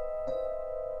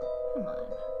 Come on.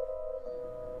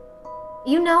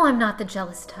 You know I'm not the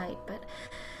jealous type, but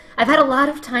I've had a lot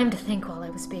of time to think while I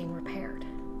was being repaired.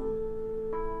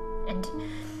 And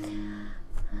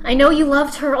I know you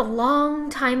loved her a long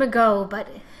time ago, but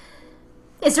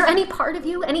is there any part of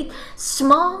you, any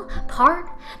small part,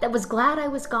 that was glad I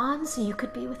was gone so you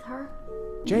could be with her?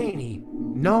 Janie,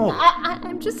 no.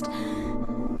 I'm just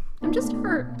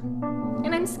hurt.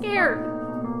 And I'm scared.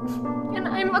 And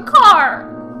I'm a car.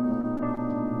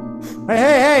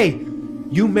 Hey!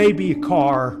 You may be a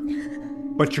car,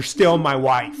 but you're still my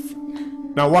wife.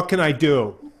 Now what can I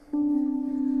do?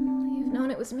 You've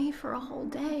known it was me for a whole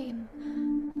day, and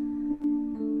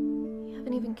you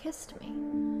haven't even kissed me.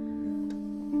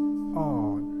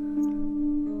 Oh,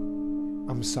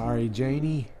 I'm sorry,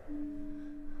 Janie.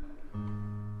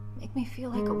 Make me feel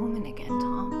like a woman again,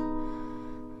 Tom.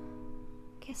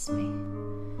 Kiss me.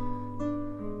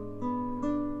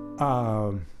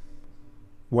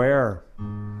 Where?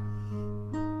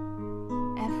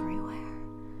 Everywhere.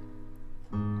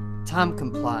 Tom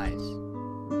complies.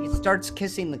 He starts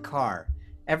kissing the car,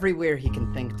 everywhere he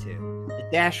can think to. The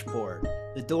dashboard,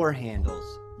 the door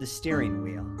handles, the steering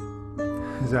wheel.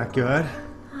 Is that good?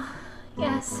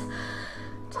 Yes.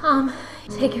 Tom,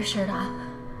 take your shirt off.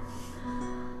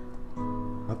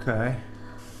 Okay.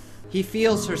 He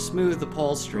feels her smooth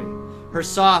upholstery, her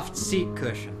soft seat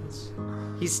cushions.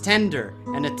 He's tender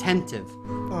and attentive.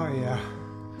 Oh, yeah.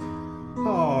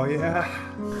 Oh, yeah.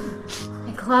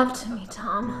 Make love to me,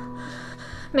 Tom.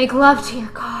 Make love to your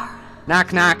car.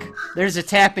 Knock, knock. There's a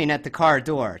tapping at the car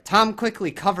door. Tom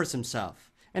quickly covers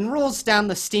himself and rolls down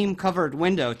the steam-covered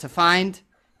window to find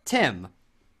Tim.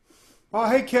 Oh,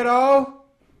 hey, kiddo.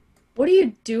 What are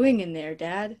you doing in there,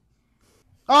 Dad?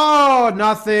 Oh,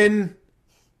 nothing.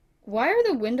 Why are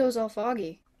the windows all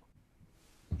foggy?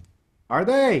 Are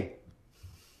they?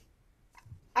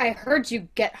 I heard you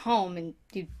get home and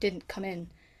you didn't come in.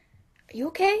 Are you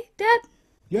okay, Dad?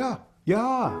 Yeah.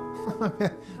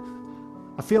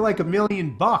 I feel like $1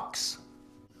 million. I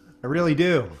really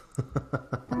do.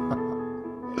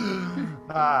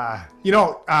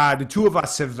 The two of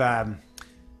us have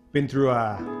been through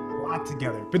a lot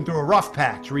together. Been through a rough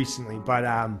patch recently, but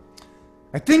I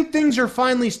think things are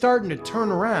finally starting to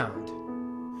turn around.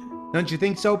 Don't you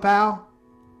think so, pal?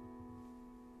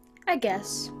 I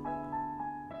guess.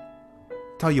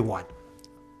 Tell you what,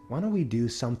 why don't we do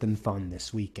something fun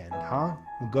this weekend, huh?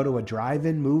 We'll go to a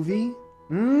drive-in movie?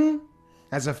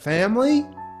 As a family?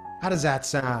 How does that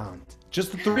sound?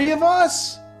 Just the three of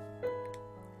us?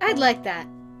 I'd like that.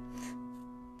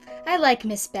 I like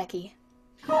Miss Becky.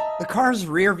 The car's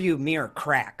rearview mirror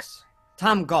cracks.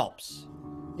 Tom gulps.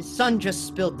 His son just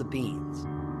spilled the beans.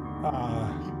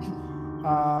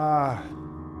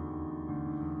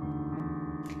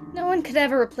 No one could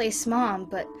ever replace Mom,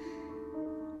 but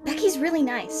Becky's really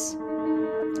nice.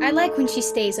 I like when she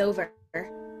stays over.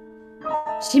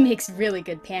 She makes really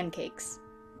good pancakes.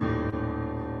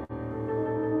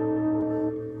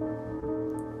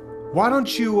 Why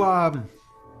don't you,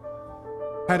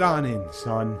 head on in,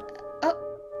 son?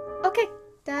 Oh, okay.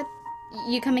 Dad,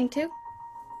 you coming too?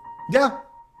 Yeah,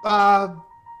 I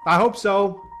hope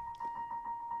so.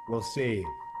 We'll see.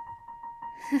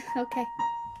 Okay.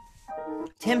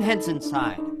 Tim heads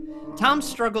inside. Tom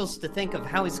struggles to think of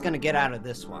how he's gonna get out of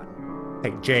this one.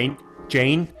 Hey,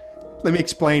 Jane, let me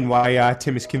explain why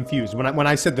Tim is confused. When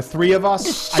I said the three of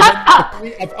us... Shut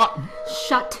up!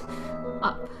 Shut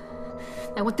up.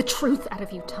 I want the truth out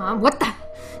of you, Tom. What the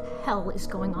hell is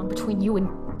going on between you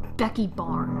and Becky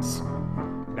Barnes?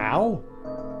 Now?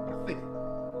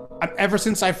 Ever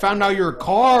since I found out your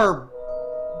car...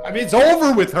 I mean, it's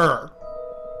over with her.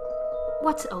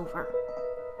 What's over?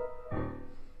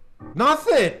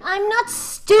 Nothing. I'm not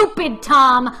stupid,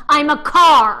 Tom. I'm a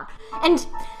car. And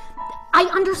I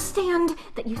understand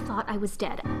that you thought I was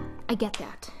dead. I get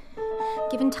that.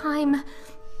 Given time,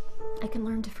 I can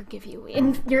learn to forgive you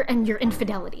and your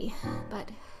infidelity. But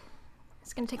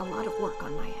it's going to take a lot of work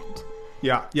on my end.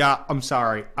 Yeah, I'm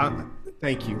sorry.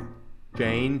 Thank you,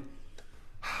 Jane.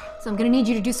 So I'm going to need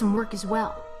you to do some work as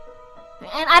well.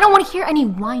 And I don't want to hear any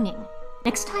whining.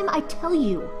 Next time I tell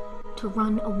you to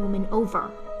run a woman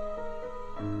over.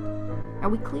 Are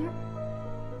we clear?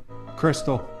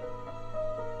 Crystal.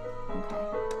 Okay.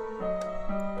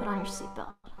 Put on your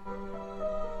seatbelt.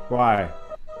 Why?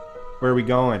 Where are we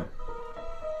going?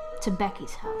 To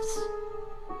Becky's house.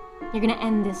 You're gonna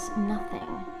end this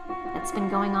nothing that's been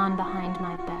going on behind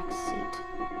my back seat.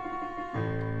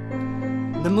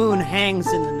 The moon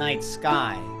hangs in the night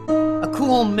sky. A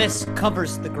cool mist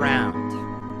covers the ground.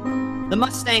 The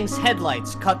Mustang's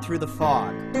headlights cut through the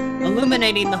fog,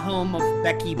 illuminating the home of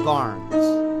Becky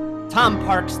Barnes. Tom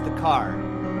parks the car.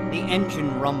 The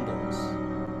engine rumbles.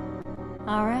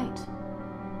 All right.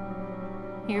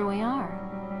 Here we are.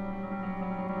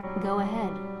 Go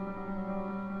ahead.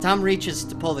 Tom reaches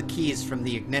to pull the keys from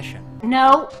the ignition.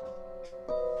 No!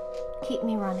 Keep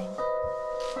me running.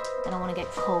 I don't want to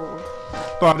get cold.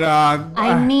 But,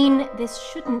 I mean, this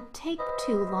shouldn't take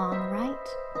too long, right?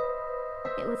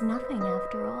 It was nothing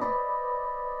after all.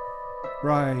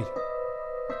 Right.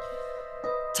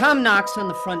 Tom knocks on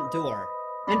the front door,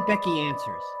 and Becky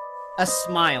answers, a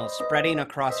smile spreading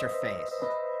across her face.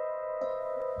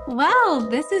 Well,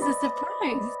 this is a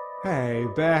surprise. Hey,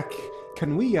 Beck,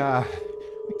 can we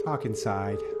talk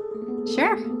inside?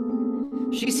 Sure.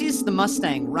 She sees the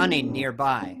Mustang running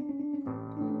nearby.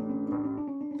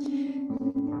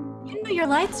 You know your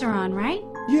lights are on, right?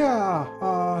 Yeah,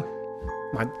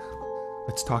 come on,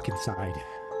 let's talk inside.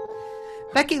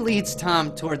 Becky leads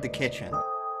Tom toward the kitchen.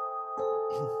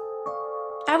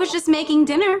 I was just making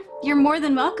dinner. You're more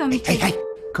than welcome. Hey,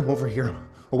 come over here,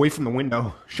 away from the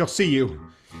window. She'll see you.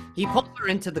 He pulls her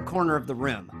into the corner of the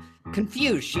room.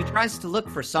 Confused, she tries to look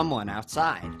for someone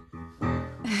outside.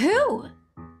 Who?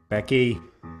 Becky,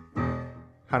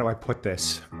 how do I put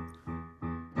this?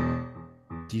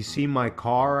 Do you see my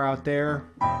car out there?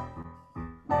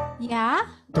 Yeah?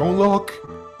 Don't look.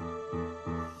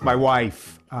 My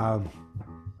wife,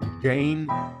 Jane,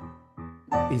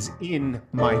 is in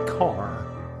my car.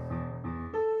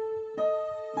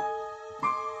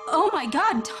 Oh my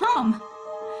god, Tom!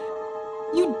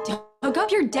 You dug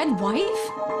up your dead wife?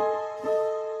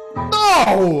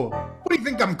 No! What do you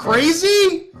think, I'm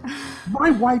crazy?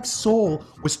 My wife's soul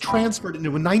was transferred into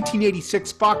a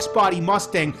 1986 Fox-Body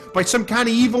Mustang by some kind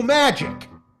of evil magic.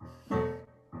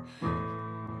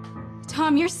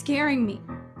 Tom, you're scaring me.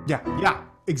 Yeah,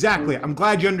 exactly. I'm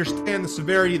glad you understand the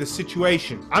severity of the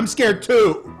situation. I'm scared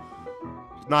too.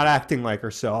 She's not acting like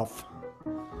herself.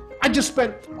 I just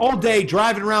spent all day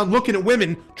driving around looking at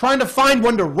women, trying to find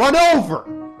one to run over.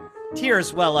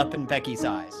 Tears well up in Becky's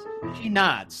eyes. She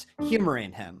nods,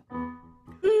 humoring him.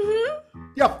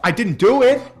 Yep, I didn't do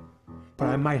it, but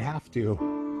I might have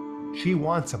to. She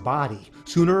wants a body.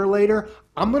 Sooner or later,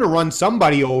 I'm gonna run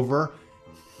somebody over.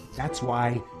 That's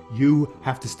why you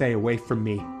have to stay away from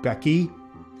me, Becky.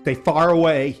 Stay far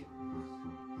away.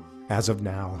 As of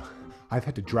now, I've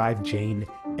had to drive Jane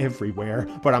everywhere,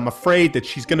 but I'm afraid that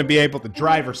she's gonna be able to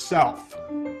drive herself.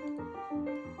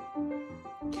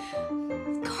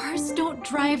 Cars don't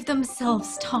drive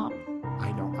themselves, Tom.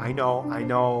 I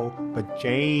know, but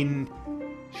Jane,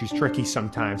 she's tricky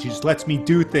sometimes. She just lets me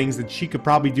do things that she could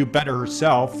probably do better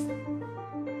herself.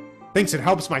 Thinks it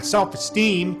helps my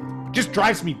self-esteem. Just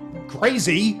drives me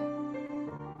crazy.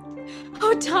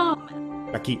 Oh,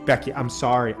 Tom. Becky, I'm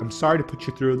sorry. I'm sorry to put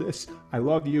you through this. I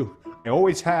love you. I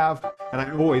always have, and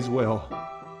I always will.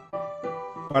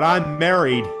 But I'm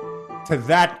married to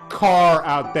that car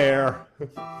out there.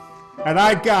 And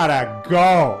I gotta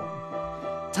go.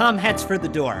 Tom heads for the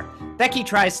door. Becky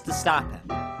tries to stop him.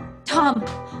 Tom,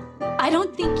 I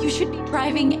don't think you should be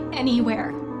driving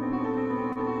anywhere.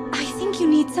 I think you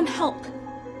need some help.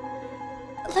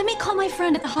 Let me call my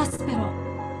friend at the hospital.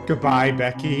 Goodbye,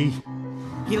 Becky.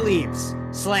 He leaves,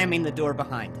 slamming the door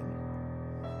behind him.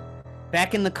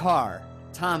 Back in the car,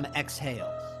 Tom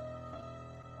exhales.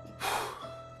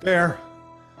 There.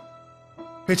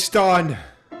 It's done.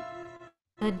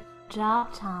 Good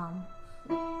job, Tom.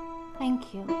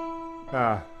 Thank you.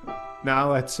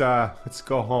 Now let's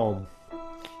go home.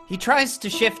 He tries to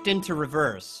shift into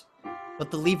reverse, but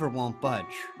the lever won't budge.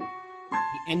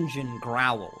 The engine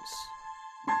growls.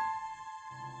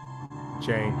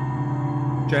 Jane,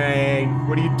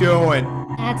 what are you doing?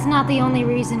 That's not the only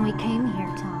reason we came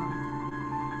here,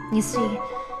 Tom. You see,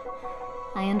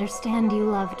 I understand you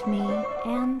loved me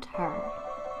and her.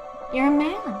 You're a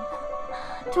man,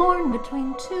 torn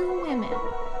between two women,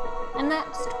 and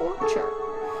that's torture.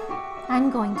 I'm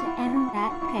going to end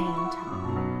that pain,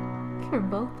 Tom, for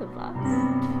both of us.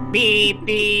 Beep,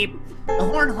 beep. The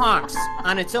horn honks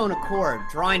on its own accord,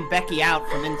 drawing Becky out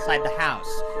from inside the house.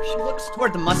 She looks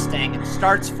toward the Mustang and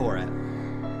starts for it.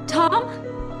 Tom?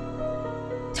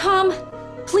 Tom,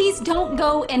 please don't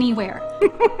go anywhere.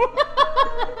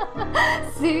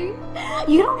 See?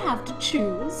 You don't have to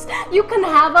choose. You can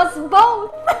have us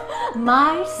both.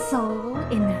 My soul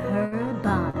in her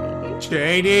body.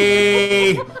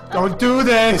 Janie! Don't do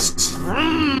this!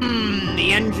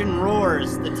 The engine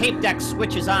roars. The tape deck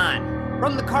switches on.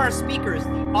 From the car speakers,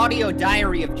 the audio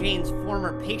diary of Jane's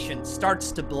former patient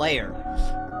starts to blare.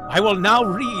 I will now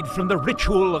read from the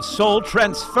ritual of soul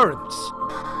transference.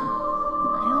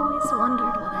 I always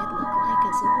wondered what I'd look like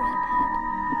as a redhead.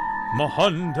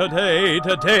 Mahonda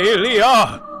de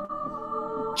Delia!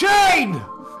 Jane!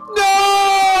 No!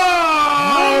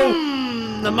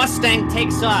 The Mustang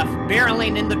takes off,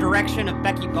 barreling in the direction of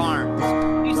Becky Barnes.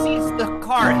 He sees the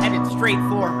car headed straight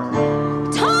for her.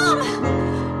 Tom!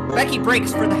 Becky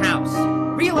breaks for the house.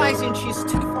 Realizing she's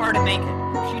too far to make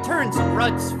it, she turns and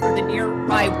runs for the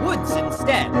nearby woods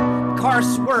instead. The car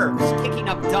swerves, kicking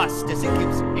up dust as it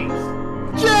gives pace.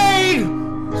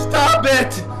 Jane! Stop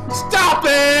it! Stop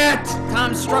it!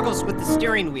 Tom struggles with the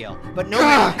steering wheel, but no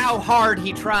matter how hard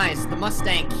he tries, the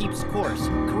Mustang keeps course,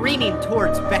 careening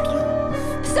towards Becky.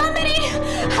 Somebody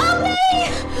help me!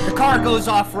 The car goes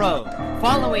off-road,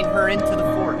 following her into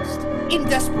the forest. In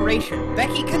desperation,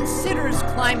 Becky considers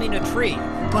climbing a tree,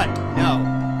 but no,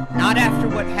 not after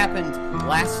what happened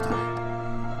last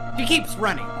time. She keeps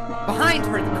running. Behind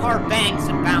her, the car bangs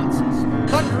and bounces,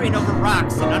 thundering over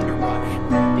rocks and underbrush.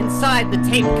 Inside, the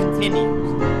tape continues.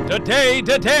 Daily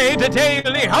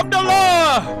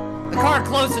Hamdallah! The car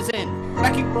closes in.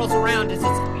 Becky rolls around as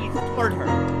it speeds toward her.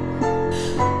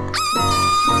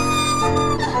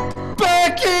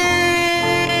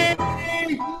 Becky!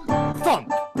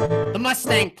 Thump! The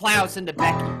Mustang plows into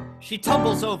Becky. She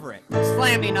tumbles over it,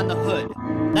 slamming on the hood,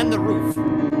 then the roof,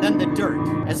 then the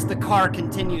dirt, as the car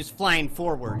continues flying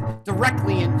forward,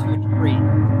 directly into a tree.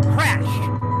 Crash!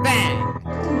 Bang!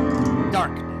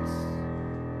 Darkness.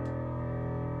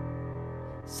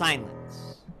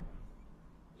 Silence.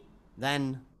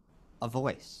 Then, a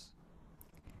voice.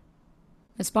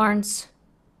 Miss Barnes?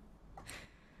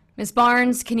 Miss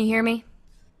Barnes, can you hear me?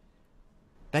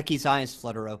 Becky's eyes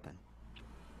flutter open.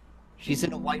 She's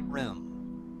in a white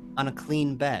room, on a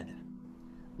clean bed,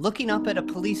 looking up at a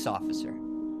police officer.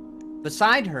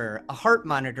 Beside her, a heart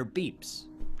monitor beeps.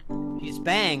 She's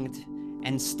banged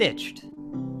and stitched,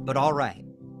 but all right.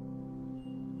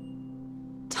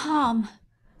 Tom.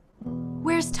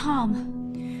 Where's Tom?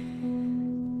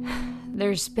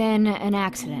 There's been an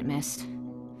accident, miss.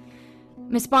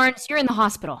 Miss Barnes, you're in the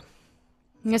hospital.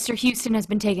 Mr. Houston has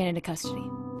been taken into custody.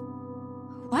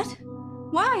 What?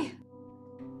 Why?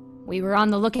 We were on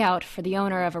the lookout for the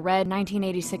owner of a red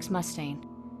 1986 Mustang.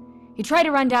 He tried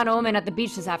to run down a woman at the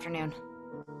beach this afternoon.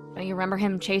 Don't you remember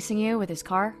him chasing you with his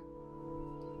car?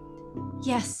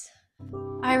 Yes,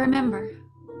 I remember.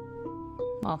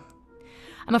 Well,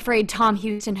 I'm afraid Tom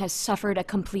Houston has suffered a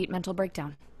complete mental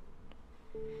breakdown.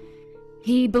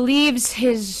 He believes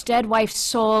his dead wife's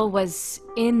soul was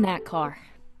in that car.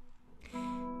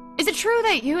 Is it true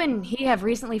that you and he have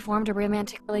recently formed a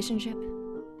romantic relationship?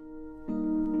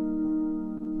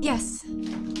 Yes.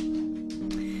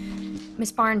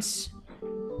 Miss Barnes,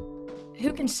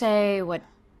 who can say what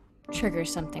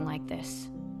triggers something like this?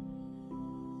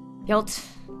 Guilt?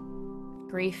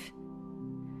 Grief?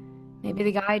 Maybe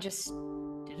the guy just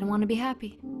didn't want to be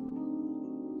happy.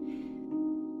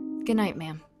 Good night,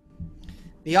 ma'am.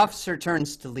 The officer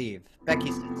turns to leave.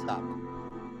 Becky sits up.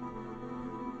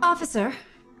 Officer,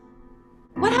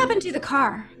 what happened to the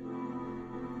car?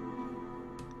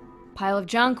 Pile of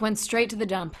junk went straight to the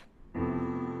dump.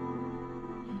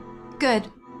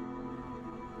 Good.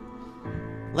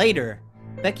 Later,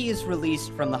 Becky is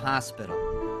released from the hospital.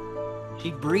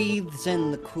 She breathes in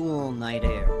the cool night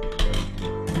air,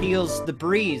 feels the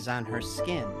breeze on her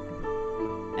skin,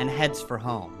 and heads for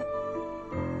home.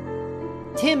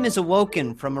 Tim is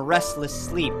awoken from a restless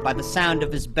sleep by the sound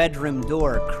of his bedroom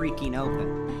door creaking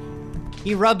open.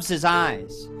 He rubs his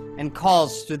eyes and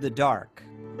calls through the dark.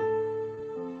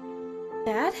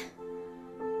 Dad?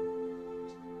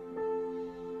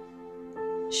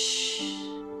 Shh.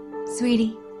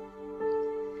 Sweetie.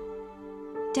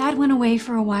 Dad went away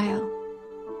for a while,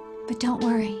 but don't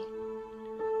worry.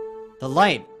 The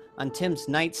light on Tim's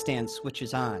nightstand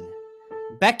switches on.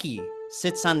 Becky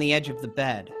sits on the edge of the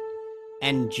bed,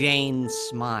 and Jane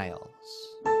smiles.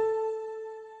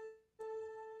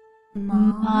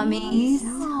 Mommy's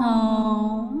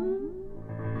home.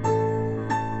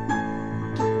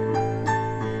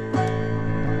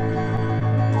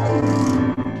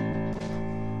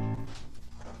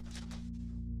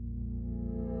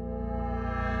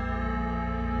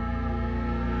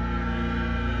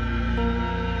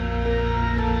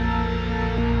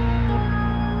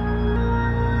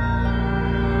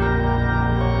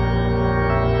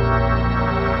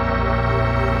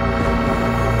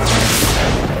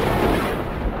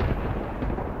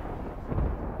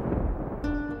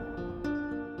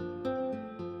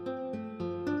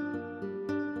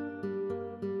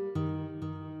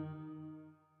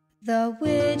 The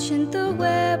witch in the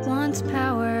web wants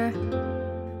power,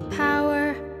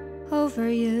 power over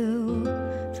you.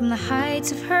 From the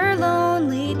heights of her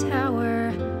lonely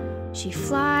tower, she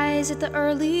flies at the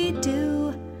early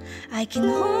dew. I can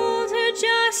hold her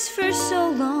just for so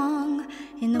long,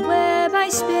 in the web I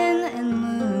spin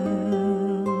and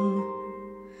loom.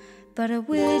 But a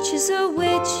witch is a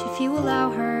witch if you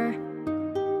allow her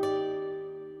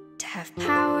to have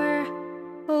power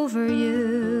over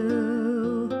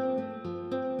you.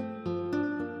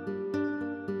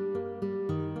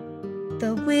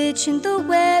 The witch in the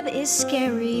web is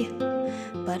scary,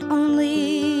 but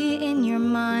only in your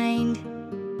mind.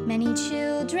 Many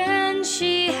children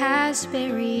she has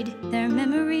buried, their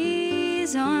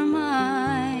memories are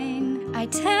mine. I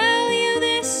tell you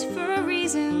this for a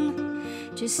reason,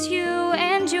 just you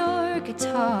and your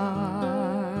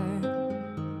guitar.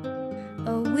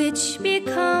 A witch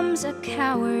becomes a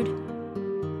coward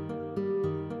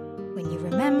when you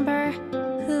remember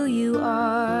who you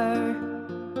are.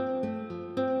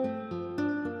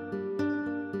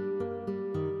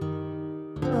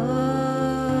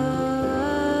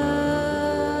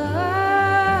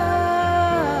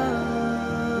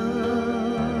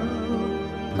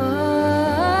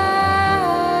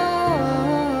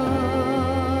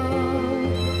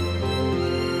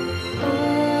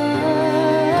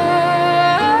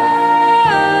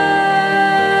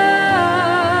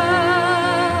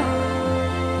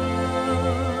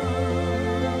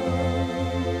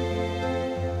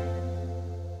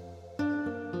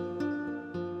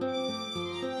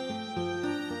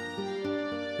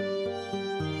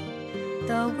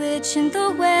 The witch in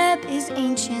the web is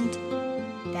ancient.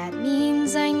 That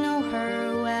means I know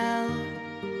her well.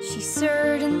 She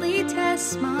certainly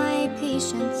tests my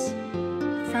patience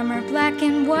from her black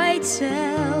and white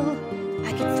cell.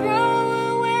 I could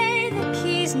throw away the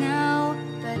keys now,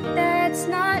 but that's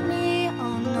not me,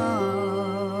 oh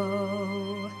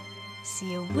no.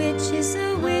 See, a witch is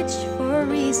a witch for a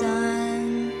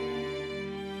reason,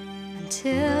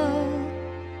 until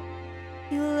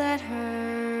you let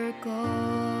her go.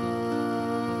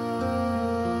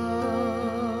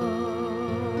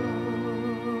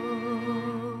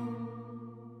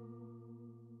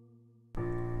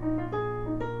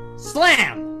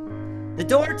 Slam! The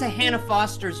door to Hannah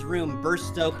Foster's room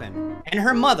bursts open, and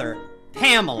her mother,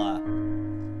 Pamela,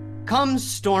 comes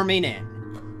storming in.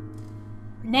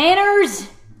 Nanners,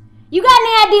 you got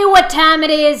any idea what time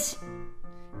it is?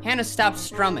 Hannah stops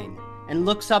strumming and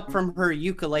looks up from her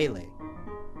ukulele.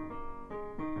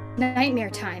 Nightmare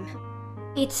time.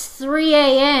 It's 3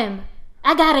 a.m.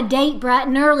 I got a date bright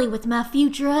and early with my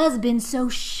future husband, so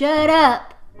shut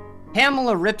up.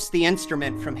 Pamela rips the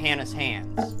instrument from Hannah's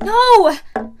hands. No!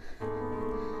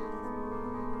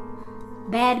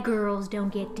 Bad girls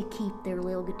don't get to keep their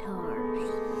little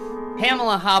guitars.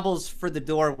 Pamela hobbles for the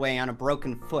doorway on a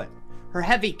broken foot, her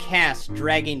heavy cast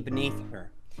dragging beneath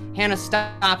her. Hannah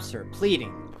stops her,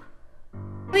 pleading.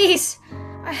 Please,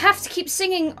 I have to keep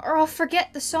singing or I'll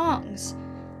forget the songs.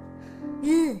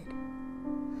 Good.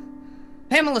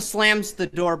 Pamela slams the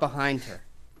door behind her.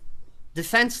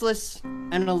 Defenseless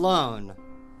and alone,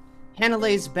 Hannah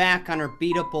lays back on her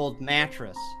beat-up old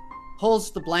mattress,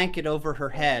 pulls the blanket over her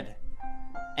head,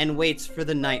 and waits for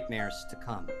the nightmares to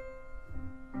come.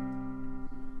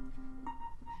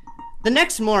 The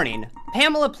next morning,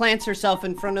 Pamela plants herself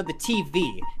in front of the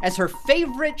TV as her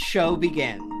favorite show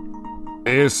begins.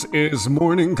 This is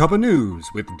Morning Cup of News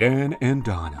with Dan and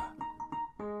Donna.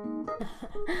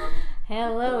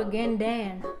 Hello again,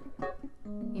 Dan.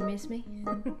 You miss me?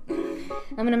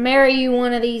 I'm gonna marry you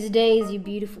one of these days, you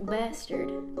beautiful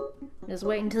bastard. Just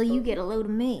wait until you get a load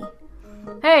of me.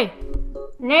 Hey,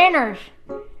 Nanners!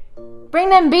 Bring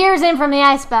them beers in from the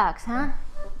icebox, huh?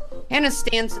 Hannah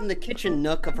stands in the kitchen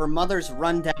nook of her mother's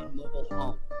rundown mobile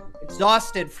home,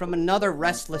 exhausted from another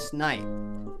restless night.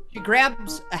 She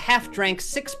grabs a half-drank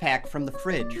six-pack from the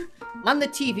fridge. On the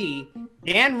TV,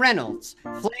 Dan Reynolds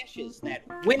flashes that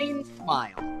winning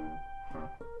smile.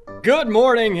 Good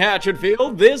morning,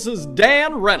 Hatchetfield. This is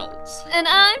Dan Reynolds. And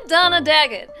I'm Donna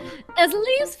Daggett. As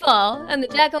leaves fall and the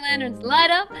jack-o'-lanterns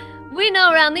light up, we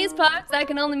know around these parts that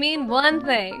can only mean one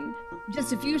thing.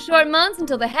 Just a few short months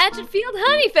until the Hatchetfield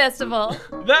Honey Festival.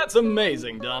 That's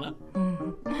amazing, Donna.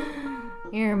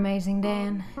 You're amazing,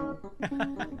 Dan.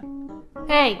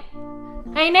 Hey,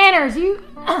 Nanners,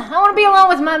 I want to be alone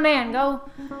with my man. Go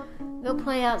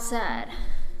play outside.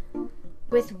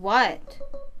 With what?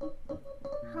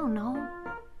 I don't know.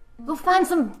 Go find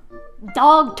some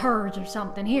dog turds or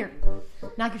something. Here,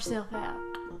 knock yourself out.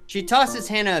 She tosses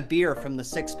Hannah a beer from the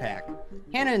six-pack.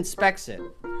 Hannah inspects it,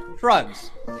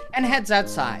 shrugs, and heads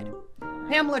outside.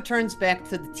 Pamela turns back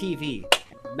to the TV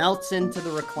and melts into the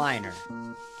recliner.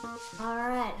 All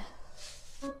right.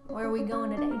 Where are we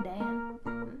going today,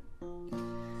 Dan?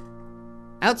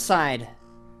 Outside,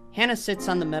 Hannah sits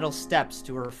on the metal steps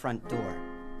to her front door.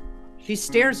 She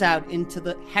stares out into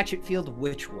the Hatchetfield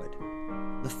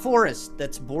Witchwood, the forest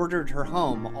that's bordered her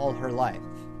home all her life.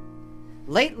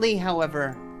 Lately,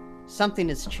 however, something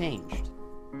has changed.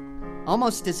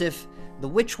 Almost as if the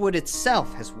Witchwood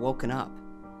itself has woken up,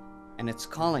 and it's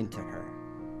calling to her.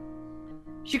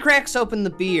 She cracks open the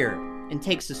beer and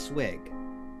takes a swig.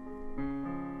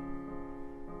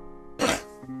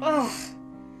 Ugh.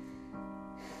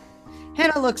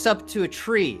 Hannah looks up to a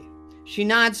tree. She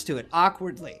nods to it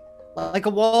awkwardly, like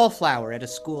a wallflower at a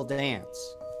school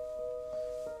dance.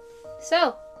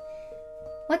 So,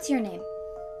 what's your name?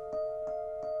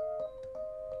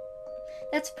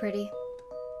 That's pretty.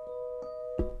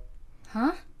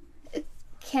 Huh?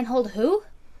 Can't hold who?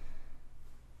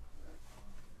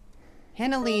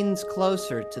 Hannah leans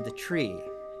closer to the tree,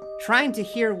 trying to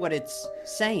hear what it's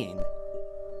saying.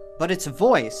 But its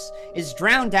voice is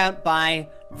drowned out by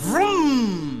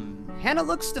vroom! Hannah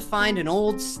looks to find an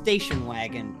old station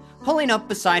wagon pulling up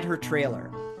beside her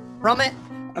trailer. From it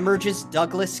emerges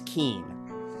Douglas Keene,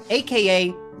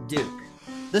 aka Duke,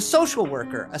 the social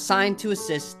worker assigned to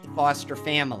assist the foster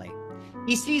family.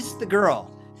 He sees the girl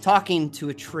talking to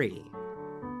a tree.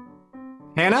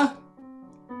 Hannah?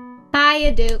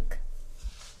 Hiya, Duke.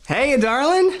 Hey,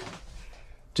 darling.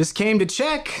 Just came to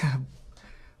check.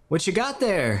 What you got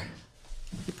there?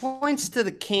 He points to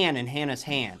the can in Hannah's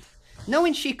hand.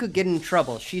 Knowing she could get in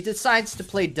trouble, she decides to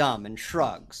play dumb and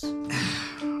shrugs.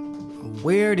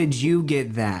 Where did you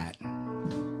get that?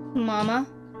 Mama?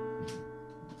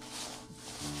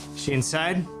 She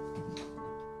inside?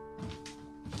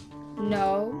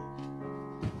 No.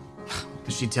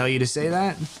 Did she tell you to say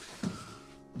that?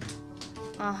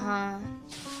 Uh-huh.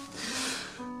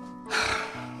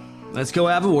 Let's go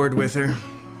have a word with her.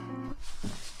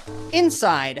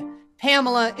 Inside,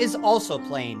 Pamela is also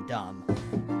playing dumb.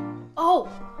 Oh,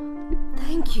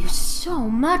 thank you so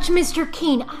much, Mr.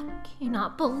 Keene. I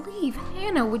cannot believe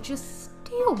Hannah would just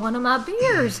steal one of my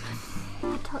beers.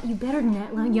 I taught you better than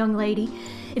that, young lady.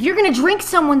 If you're gonna drink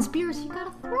someone's beers, you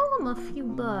gotta throw them a few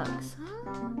bucks,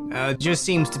 huh? Just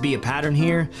seems to be a pattern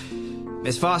here.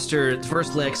 Miss Foster,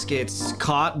 first Lex gets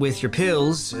caught with your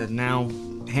pills, and now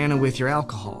Hannah with your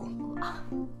alcohol.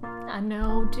 I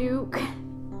know, Duke.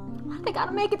 Why they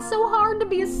gotta make it so hard to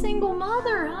be a single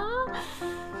mother, huh?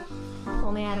 If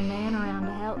only I had a man around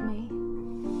to help me.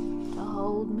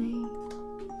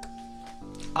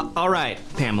 All right,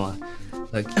 Pamela.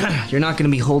 Look, you're not going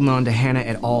to be holding on to Hannah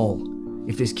at all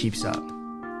if this keeps up.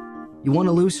 You want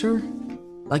to lose her?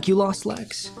 Like you lost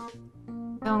Lex?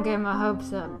 Don't get my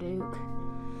hopes up, Duke.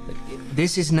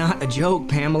 This is not a joke,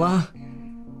 Pamela.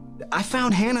 I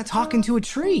found Hannah talking to a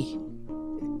tree.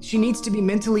 She needs to be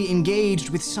mentally engaged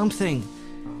with something.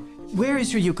 Where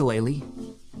is her ukulele?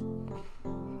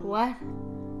 What?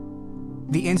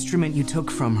 The instrument you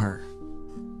took from her.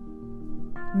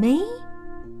 Me?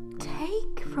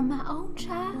 Take from my own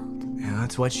child? Yeah,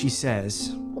 that's what she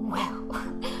says. Well,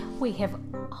 we have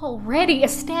already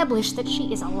established that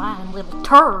she is a lying little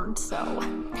turd, so...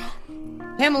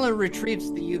 Pamela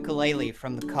retrieves the ukulele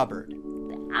from the cupboard.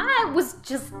 I was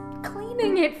just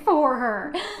cleaning it for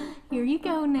her. Here you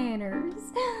go, Nanners.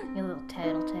 You little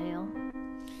tattletale.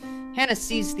 Hannah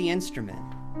sees the instrument.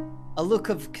 A look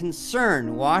of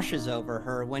concern washes over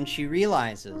her when she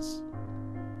realizes.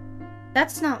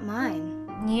 That's not mine.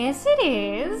 Yes, it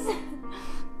is.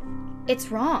 It's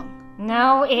wrong.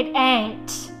 No, it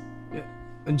ain't.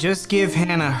 Just give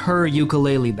Hannah her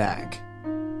ukulele back.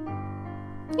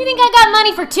 You think I got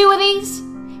money for 2 of these?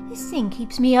 This thing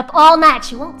keeps me up all night.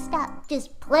 She won't stop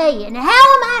just playing. How am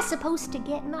I supposed to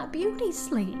get my beauty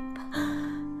sleep?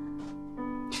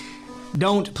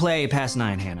 Don't play past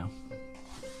 9, Hannah.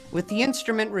 With the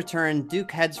instrument returned,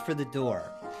 Duke heads for the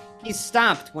door. He's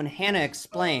stopped when Hannah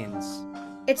explains.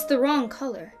 It's the wrong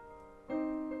color.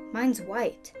 Mine's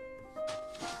white.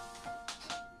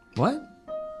 What?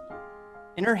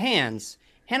 In her hands,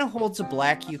 Hannah holds a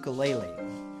black ukulele.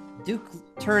 Duke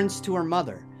turns to her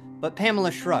mother, but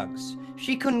Pamela shrugs.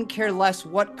 She couldn't care less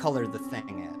what color the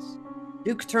thing is.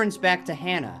 Duke turns back to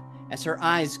Hannah as her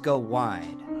eyes go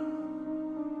wide.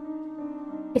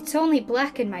 It's only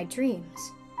black in my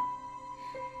dreams.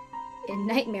 In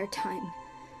nightmare time.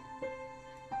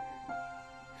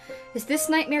 Is this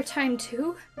nightmare time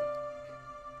too?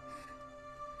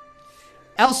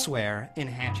 Elsewhere in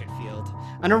Hatchetfield,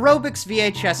 an aerobics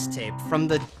VHS tape from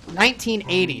the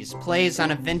 1980s plays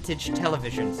on a vintage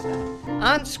television set.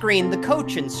 On screen, the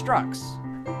coach instructs.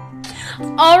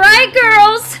 All right,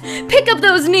 girls, pick up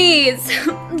those knees.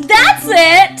 That's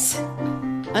it.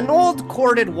 An old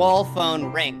corded wall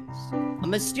phone rings. A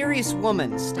mysterious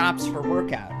woman stops for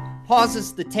workout,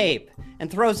 pauses the tape, and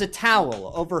throws a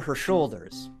towel over her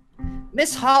shoulders.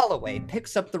 Miss Holloway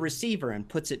picks up the receiver and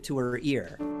puts it to her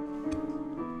ear.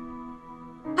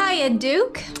 Hiya,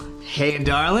 Duke. Hey,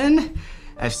 darling.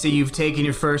 I see you've taken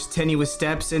your first tenuous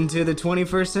steps into the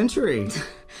 21st century.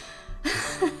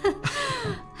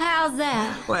 How's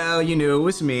that? Well, you knew it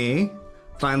was me.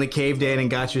 Finally caved in and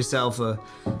got yourself a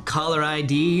caller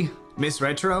ID, Miss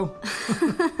Retro.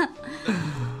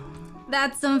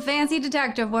 That's some fancy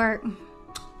detective work.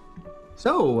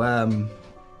 So,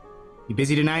 you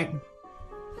busy tonight?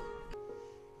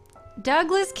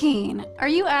 Douglas Keene, are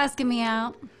you asking me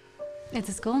out? It's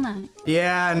a school night.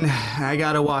 Yeah, and I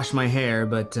gotta wash my hair,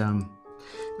 but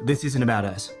this isn't about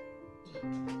us.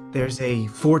 There's a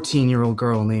 14-year-old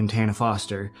girl named Hannah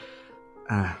Foster.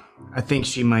 I think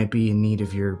she might be in need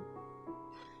of your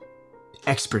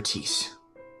expertise.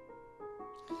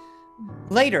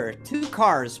 Later, 2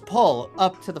 cars pull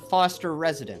up to the Foster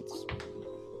residence.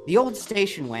 The old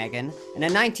station wagon and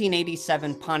a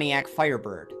 1987 Pontiac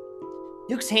Firebird.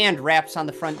 Duke's hand raps on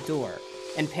the front door,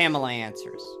 and Pamela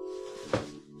answers.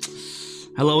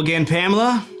 Hello again,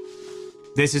 Pamela.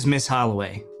 This is Miss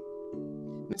Holloway.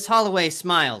 Miss Holloway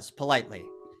smiles politely,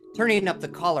 turning up the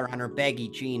collar on her baggy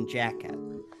jean jacket.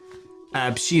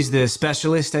 She's the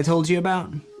specialist I told you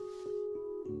about?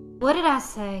 What did I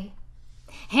say?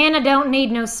 Hannah don't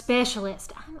need no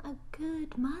specialist. I'm a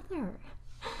good mother.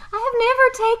 I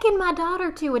have never taken my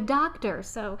daughter to a doctor,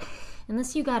 so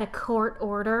unless you got a court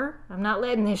order, I'm not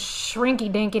letting this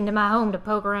shrinky-dink into my home to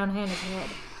poke around Hannah's head.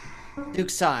 Duke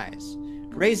sighs,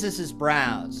 raises his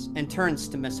brows, and turns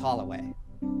to Miss Holloway.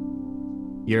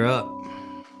 You're up.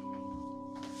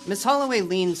 Miss Holloway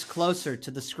leans closer to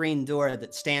the screen door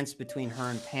that stands between her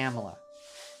and Pamela.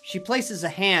 She places a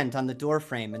hand on the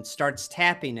doorframe and starts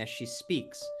tapping as she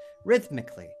speaks,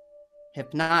 rhythmically,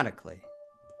 hypnotically.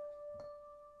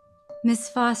 Miss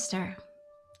Foster.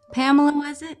 Pamela,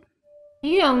 was it?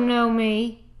 You don't know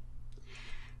me.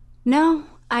 No,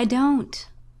 I don't.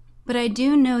 But I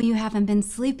do know you haven't been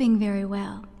sleeping very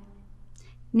well.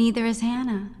 Neither has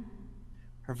Hannah.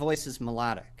 Her voice is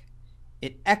melodic.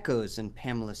 It echoes in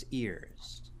Pamela's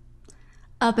ears.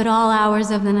 Up at all hours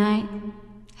of the night.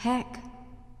 Heck,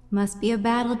 must be a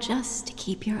battle just to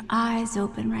keep your eyes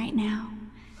open right now.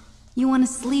 You want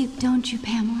to sleep, don't you,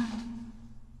 Pamela?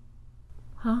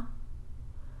 Huh?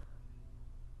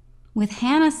 With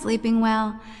Hannah sleeping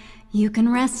well, you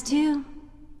can rest too.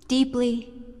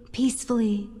 deeply,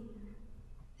 peacefully.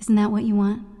 Isn't that what you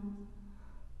want?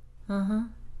 Uh-huh.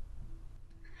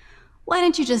 Why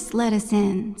don't you just let us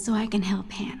in so I can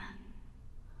help Hannah?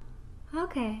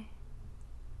 Okay.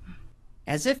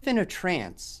 As if in a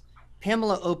trance,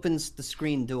 Pamela opens the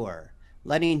screen door,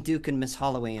 letting Duke and Miss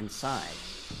Holloway inside.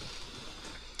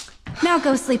 Now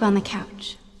go sleep on the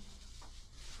couch.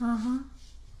 Uh-huh.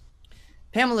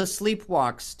 Pamela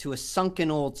sleepwalks to a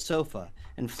sunken old sofa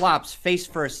and flops face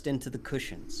first into the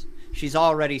cushions. She's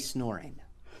already snoring.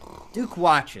 Duke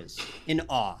watches, in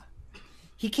awe.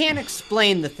 He can't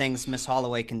explain the things Miss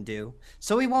Holloway can do,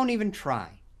 so he won't even try.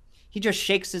 He just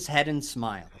shakes his head and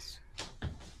smiles.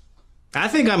 I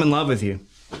think I'm in love with you.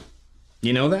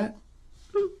 You know that?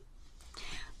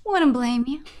 Wouldn't blame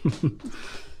you.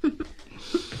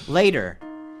 Later,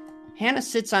 Hannah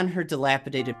sits on her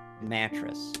dilapidated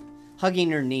mattress, hugging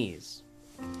her knees.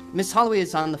 Miss Holloway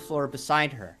is on the floor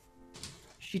beside her.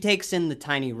 She takes in the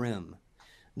tiny room,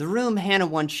 the room Hannah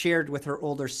once shared with her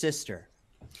older sister.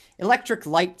 Electric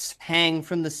lights hang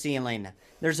from the ceiling.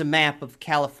 There's a map of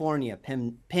California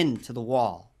pinned to the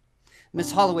wall.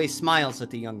 Miss Holloway smiles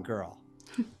at the young girl.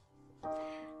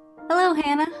 Hello,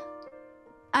 Hannah.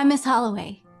 I'm Miss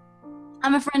Holloway.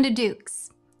 I'm a friend of Duke's.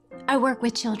 I work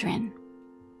with children.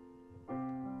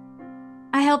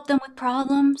 I help them with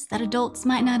problems that adults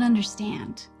might not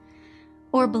understand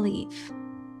or believe.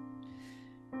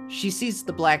 She sees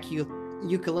the black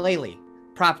ukulele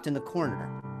propped in the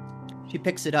corner. She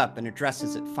picks it up and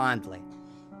addresses it fondly.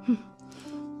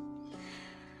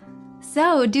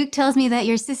 So, Duke tells me that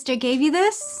your sister gave you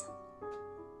this?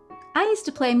 I used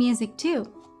to play music too.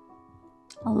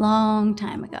 A long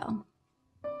time ago.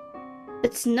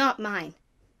 It's not mine.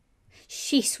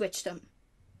 She switched them.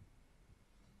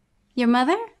 Your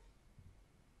mother?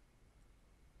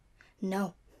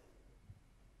 No.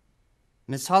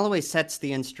 Miss Holloway sets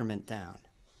the instrument down.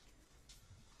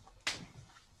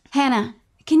 Hannah,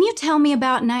 can you tell me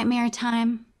about Nightmare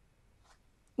Time?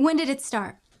 When did it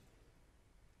start?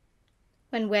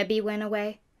 When Webby went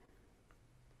away.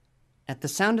 At the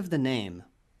sound of the name,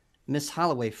 Miss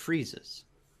Holloway freezes.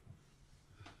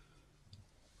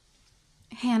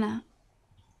 Hannah,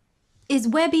 is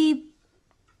Webby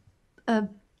a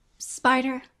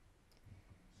spider?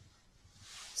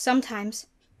 Sometimes.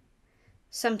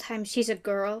 Sometimes she's a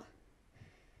girl.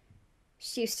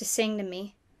 She used to sing to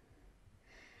me.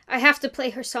 I have to play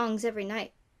her songs every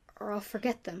night, or I'll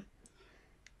forget them.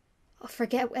 I'll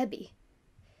forget Webby.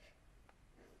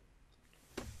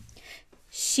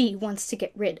 She wants to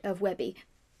get rid of Webby.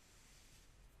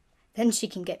 Then she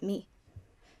can get me.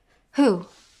 Who?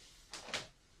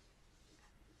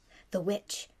 The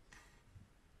witch.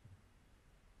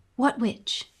 What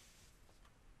witch?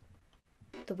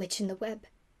 The witch in the web.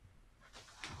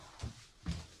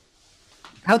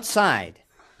 Outside,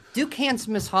 Duke hands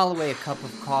Miss Holloway a cup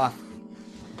of coffee.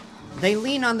 They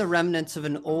lean on the remnants of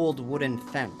an old wooden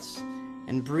fence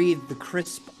and breathe the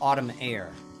crisp autumn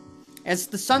air. As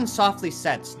the sun softly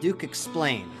sets, Duke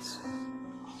explains.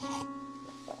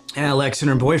 Alex and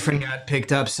her boyfriend got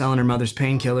picked up selling her mother's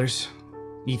painkillers.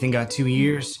 Ethan got 2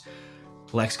 years.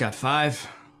 Lex got 5.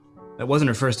 That wasn't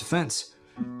her first offense.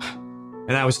 And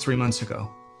that was 3 months ago.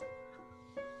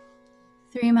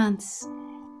 3 months.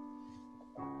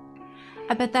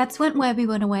 I bet that's when Webby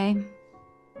went away.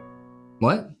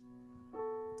 What?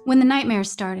 When the nightmares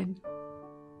started.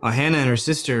 Hannah and her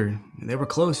sister, they were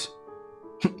close.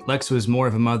 Lex was more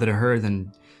of a mother to her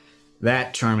than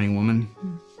that charming woman.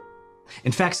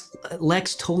 In fact,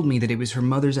 Lex told me that it was her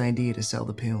mother's idea to sell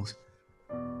the pills.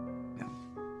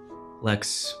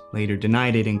 Lex later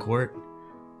denied it in court.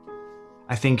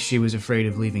 I think she was afraid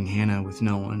of leaving Hannah with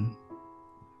no one.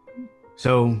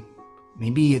 So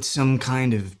maybe it's some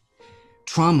kind of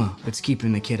trauma that's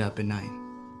keeping the kid up at night.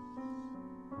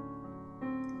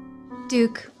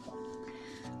 Duke,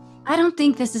 I don't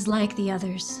think this is like the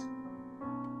others.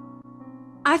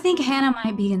 I think Hannah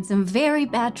might be in some very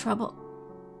bad trouble.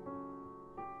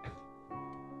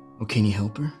 Well, can you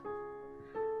help her?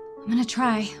 I'm gonna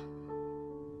try.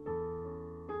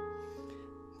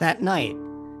 That night,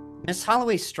 Miss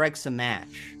Holloway strikes a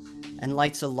match and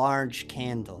lights a large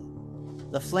candle.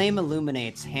 The flame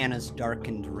illuminates Hannah's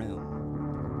darkened room.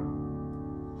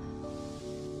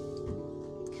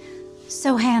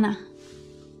 So, Hannah,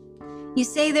 you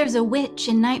say there's a witch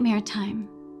in Nightmare Time.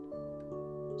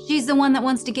 She's the one that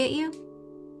wants to get you?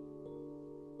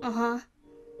 Uh-huh.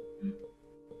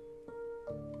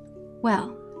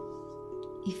 Well,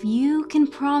 if you can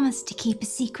promise to keep a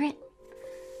secret,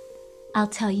 I'll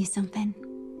tell you something.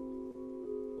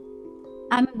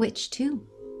 I'm a witch too.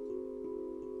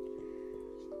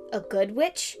 A good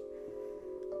witch?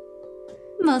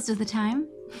 Most of the time.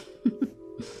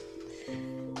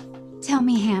 Tell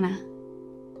me, Hannah,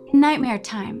 in Nightmare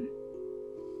Time,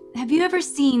 have you ever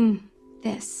seen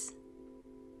this?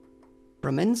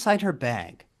 From inside her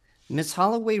bag, Miss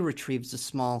Holloway retrieves a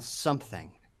small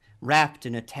something, wrapped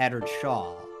in a tattered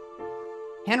shawl.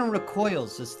 Hannah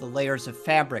recoils as the layers of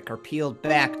fabric are peeled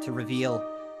back to reveal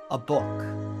a book,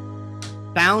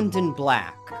 bound in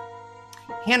black.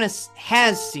 Hannah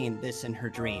has seen this in her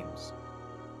dreams,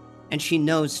 and she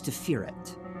knows to fear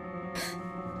it.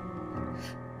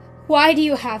 Why do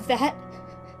you have that?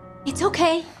 It's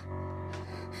okay.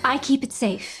 I keep it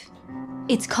safe.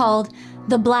 It's called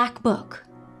the Black Book.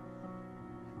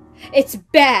 It's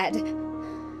bad.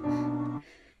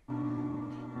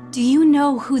 Do you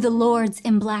know who the Lords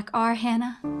in Black are,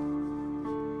 Hannah?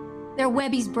 They're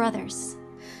Webby's brothers.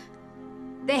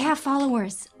 They have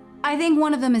followers. I think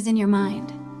one of them is in your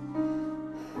mind.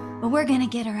 But we're gonna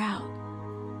get her out.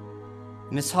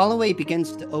 Miss Holloway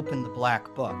begins to open the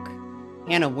black book.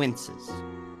 Hannah winces.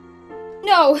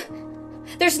 No!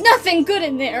 There's nothing good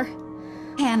in there!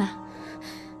 Hannah,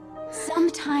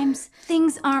 sometimes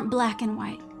things aren't black and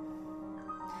white.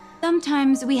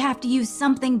 Sometimes we have to use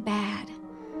something bad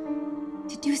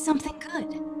to do something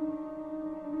good.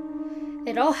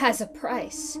 It all has a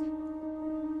price.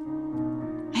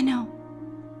 I know.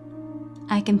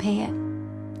 I can pay it.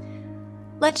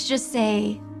 Let's just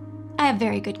say I have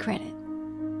very good credit.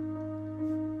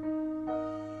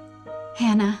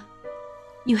 Hannah,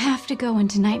 you have to go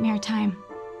into Nightmare Time.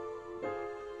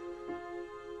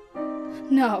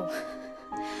 No.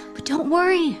 But don't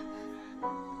worry.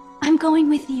 I'm going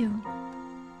with you.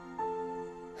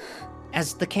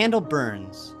 As the candle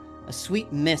burns, a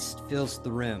sweet mist fills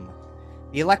the room.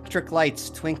 The electric lights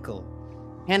twinkle.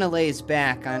 Hannah lays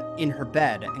back in her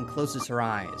bed and closes her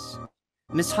eyes.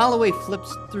 Miss Holloway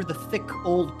flips through the thick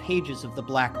old pages of the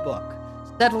black book,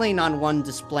 settling on one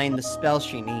displaying the spell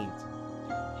she needs.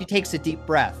 She takes a deep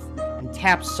breath and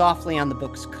taps softly on the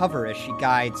book's cover as she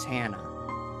guides Hannah.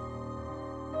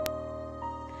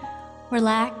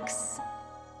 Relax.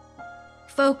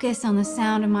 Focus on the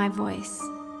sound of my voice.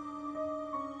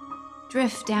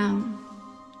 Drift down.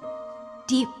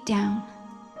 Deep down.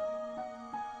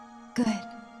 Good.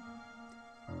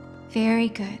 Very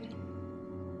good.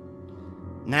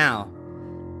 Now,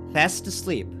 fast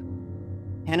asleep,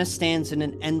 Hannah stands in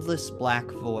an endless black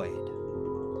void.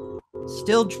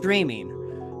 Still dreaming,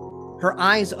 her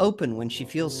eyes open when she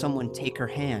feels someone take her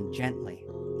hand gently.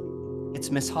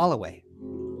 It's Miss Holloway,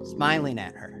 smiling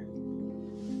at her.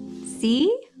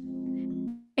 See?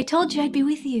 I told you I'd be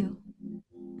with you.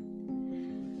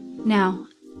 Now,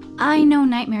 I know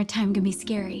Nightmare Time can be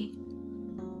scary.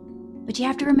 But you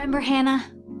have to remember, Hannah,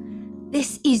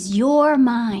 this is your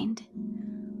mind.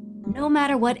 No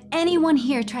matter what anyone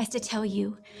here tries to tell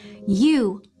you,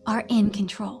 you are in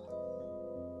control.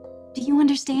 Do you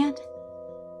understand?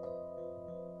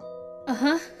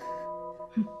 Uh-huh.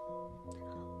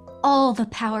 All the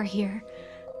power here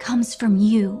comes from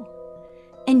you.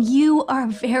 And you are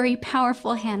very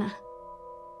powerful, Hannah.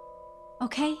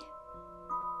 Okay?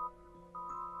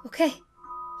 Okay.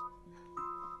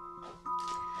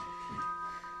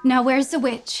 Now where's the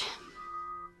witch?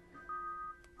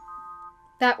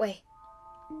 That way.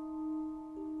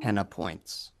 Hannah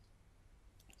points.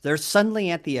 They're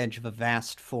suddenly at the edge of a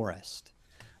vast forest,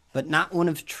 but not one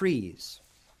of trees.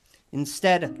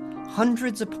 Instead,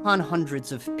 hundreds upon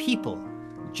hundreds of people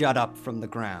jut up from the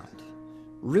ground,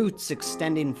 roots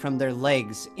extending from their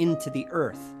legs into the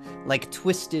earth like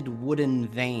twisted wooden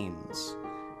veins.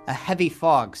 A heavy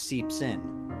fog seeps in.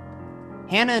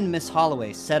 Hannah and Miss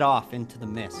Holloway set off into the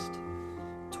mist,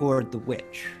 toward the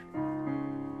witch.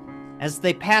 As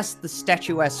they pass the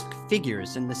statuesque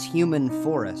figures in this human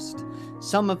forest,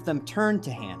 some of them turn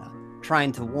to Hannah,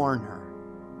 trying to warn her.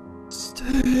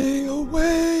 Stay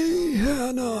away,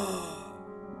 Hannah.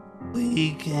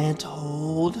 We can't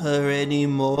hold her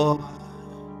anymore.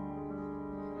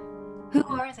 Who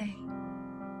are they?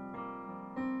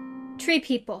 Tree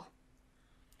people.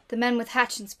 The men with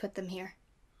hatchets put them here.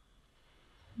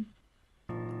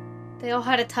 They all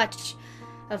had a touch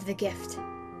of the gift.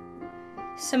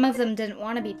 Some of them didn't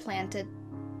want to be planted,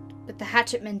 but the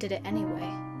hatchet men did it anyway.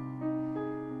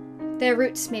 Their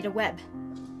roots made a web.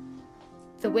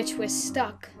 The witch was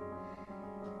stuck,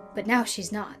 but now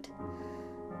she's not.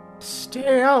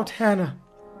 Stay out, Hannah.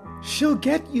 She'll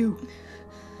get you.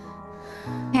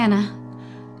 Hannah,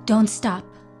 don't stop.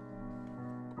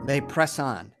 They press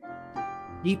on,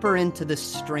 deeper into this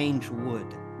strange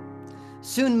wood.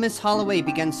 Soon Miss Holloway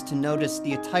begins to notice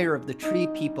the attire of the tree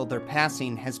people they're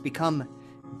passing has become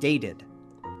dated.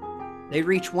 They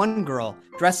reach one girl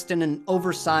dressed in an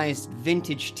oversized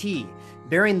vintage tee,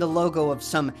 bearing the logo of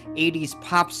some 80s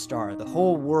pop star the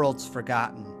whole world's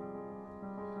forgotten.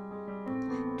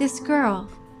 This girl,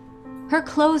 her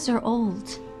clothes are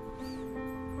old.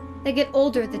 They get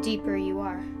older the deeper you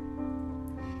are.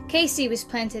 Casey was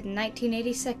planted in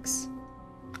 1986.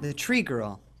 The tree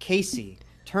girl, Casey,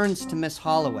 turns to Miss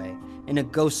Holloway in a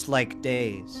ghost-like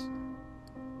daze.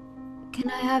 Can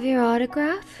I have your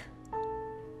autograph?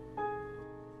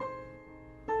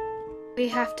 We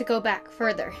have to go back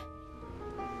further.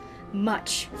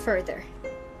 Much further.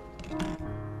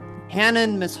 Hannah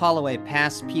and Miss Holloway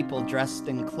pass people dressed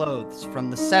in clothes from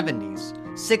the 70s,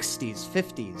 60s,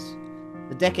 50s.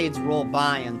 The decades roll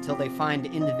by until they find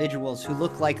individuals who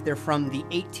look like they're from the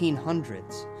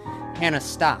 1800s. Hannah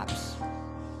stops.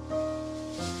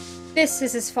 This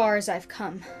is as far as I've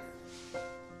come.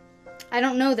 I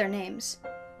don't know their names.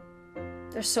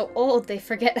 They're so old they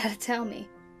forget how to tell me.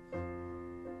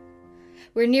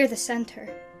 We're near the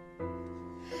center.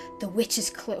 The witch is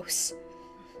close.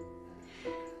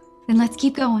 Then let's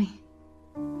keep going.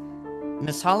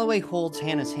 Miss Holloway holds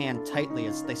Hannah's hand tightly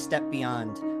as they step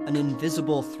beyond an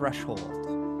invisible threshold.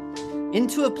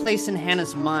 Into a place in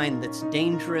Hannah's mind that's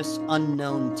dangerous,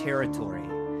 unknown territory.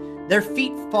 Their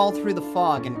feet fall through the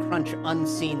fog and crunch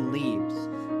unseen leaves.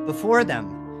 Before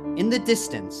them, in the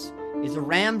distance, is a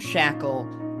ramshackle,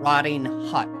 rotting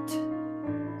hut.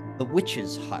 The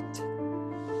witch's hut.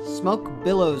 Smoke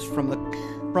billows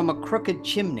from a crooked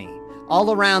chimney.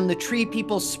 All around, the tree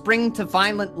people spring to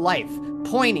violent life,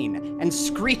 pointing and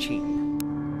screeching.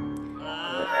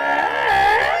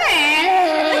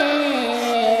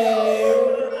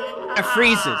 Hannah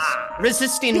freezes,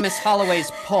 resisting Miss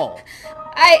Holloway's pull.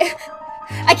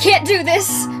 I can't do this.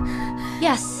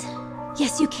 Yes.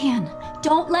 Yes, you can.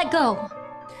 Don't let go.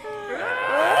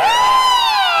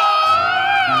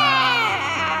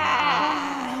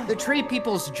 The tree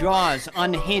people's jaws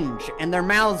unhinge and their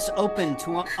mouths open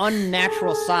to an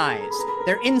unnatural size.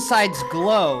 Their insides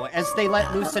glow as they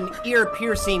let loose an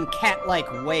ear-piercing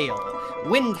cat-like wail.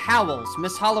 Wind howls.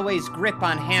 Miss Holloway's grip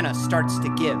on Hannah starts to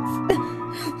give.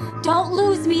 Don't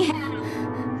lose me, Hannah.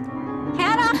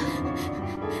 Hannah!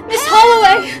 Miss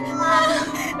Holloway!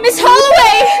 Miss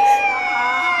Holloway!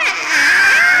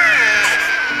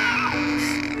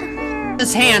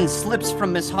 His hand slips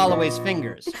from Miss Holloway's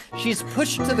fingers. She's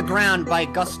pushed to the ground by a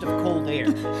gust of cold air.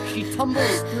 She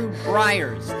tumbles through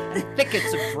briars and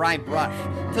thickets of dry brush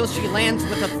till she lands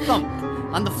with a thump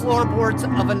on the floorboards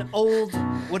of an old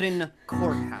wooden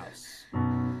courthouse.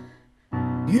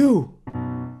 You!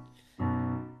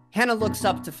 Hannah looks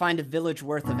up to find a village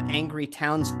worth of angry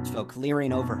townsfolk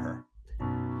leering over her.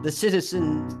 The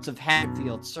citizens of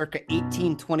Hatfield, circa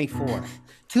 1824.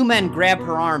 Two men grab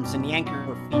her arms and yank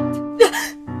her feet.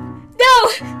 No!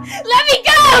 Let me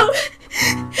go!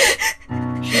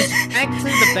 She's dragged to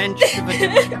the bench of a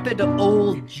decrepit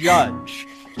old judge.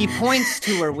 He points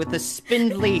to her with a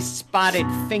spindly, spotted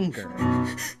finger.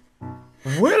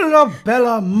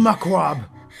 Willabella Muckwab,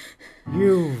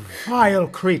 you vile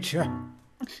creature.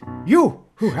 You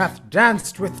who hath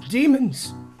danced with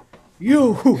demons.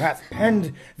 You who hath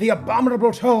penned the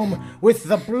abominable tome with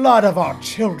the blood of our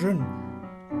children.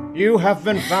 You have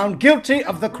been found guilty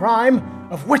of the crime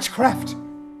of witchcraft.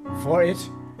 For it,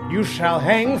 you shall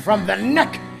hang from the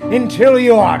neck until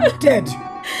you are dead.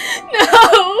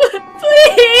 No!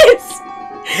 Please!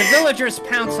 The villagers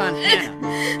pounce on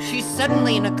Hannah. She's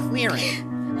suddenly in a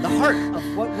clearing, the heart of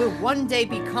what will one day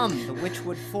become the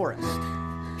Witchwood Forest.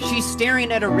 She's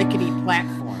staring at a rickety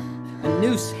platform. A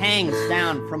noose hangs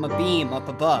down from a beam up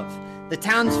above. The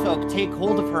townsfolk take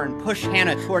hold of her and push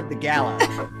Hannah toward the gallows.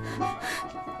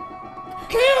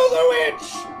 Kill the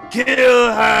witch!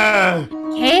 Kill her!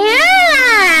 Kill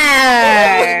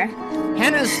her!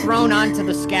 Hannah's thrown onto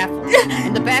the scaffold.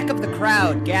 In the back of the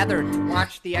crowd gathered to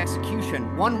watch the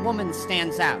execution, one woman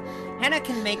stands out. Hannah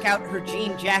can make out her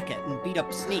jean jacket and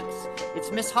beat-up sneaks.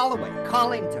 It's Miss Holloway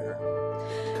calling to her.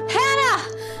 Hannah!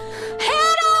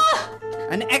 Hannah!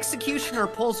 An executioner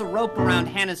pulls a rope around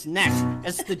Hannah's neck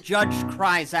as the judge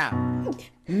cries out.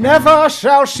 Never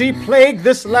shall she plague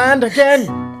this land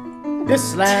again.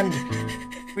 This land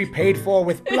we paid for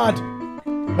with blood.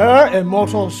 Her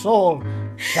immortal soul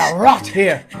shall rot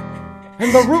here,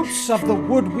 and the roots of the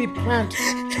wood we plant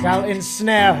shall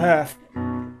ensnare her.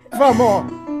 Evermore,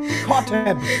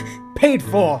 Coteb, paid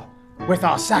for with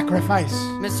our sacrifice.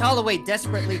 Miss Holloway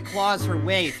desperately claws her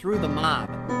way through the mob.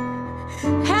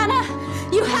 Hannah,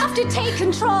 you have to take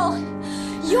control.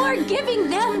 You're giving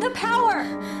them the power.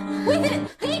 With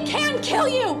it, they can kill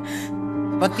you.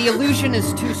 But the illusion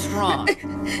is too strong.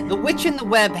 The witch in the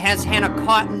web has Hannah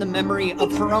caught in the memory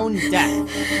of her own death.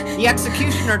 The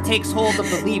executioner takes hold of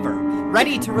the lever,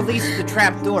 ready to release the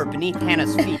trapdoor beneath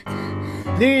Hannah's feet.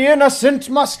 The innocent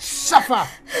must suffer.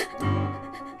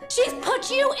 She's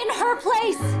put you in her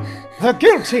place. The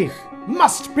guilty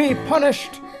must be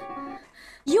punished.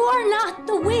 You are not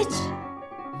the witch.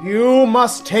 You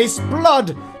must taste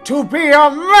blood to be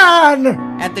a man.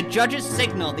 At the judge's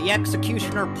signal, the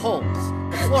executioner pulls.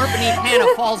 The floor beneath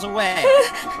Hannah falls away.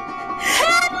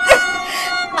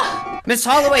 Miss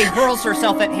Holloway hurls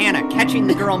herself at Hannah, catching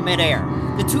the girl midair.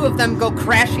 The two of them go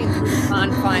crashing through the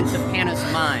confines of Hannah's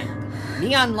mind.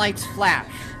 Neon lights flash,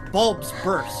 bulbs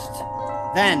burst.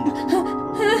 Then,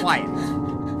 quiet.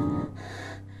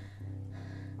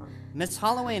 Miss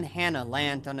Holloway and Hannah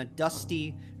land on a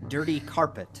dusty, dirty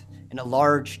carpet in a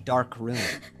large, dark room.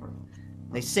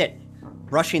 They sit,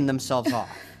 brushing themselves off.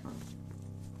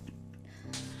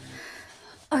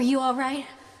 Are you all right?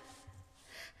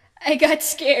 I got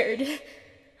scared.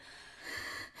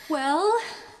 Well,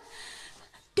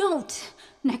 don't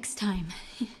next time.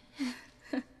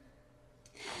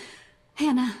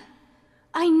 Hannah,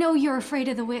 I know you're afraid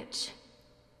of the witch.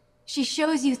 She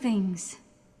shows you things.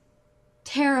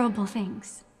 Terrible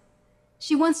things.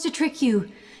 She wants to trick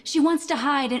you. She wants to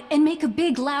hide and make a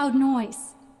big, loud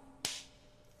noise.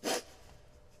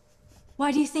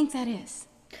 Why do you think that is?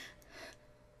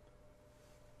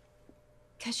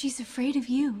 'Cause she's afraid of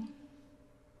you.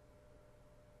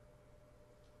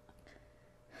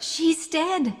 She's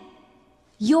dead.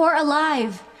 You're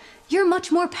alive. You're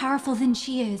much more powerful than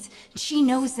she is. She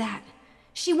knows that.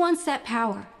 She wants that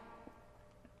power.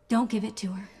 Don't give it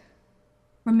to her.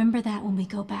 Remember that when we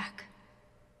go back.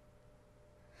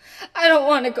 I don't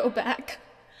want to go back.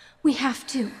 We have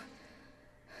to.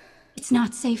 It's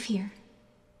not safe here.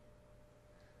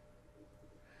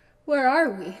 Where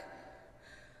are we?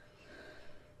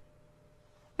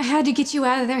 I had to get you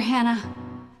out of there, Hannah.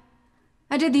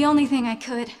 I did the only thing I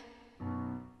could.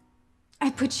 I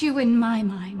put you in my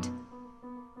mind.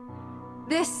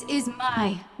 This is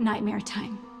my nightmare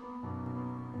time.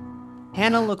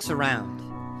 Hannah looks around.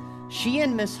 She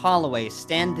and Miss Holloway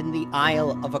stand in the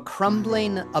aisle of a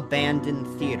crumbling, abandoned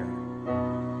theater.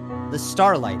 The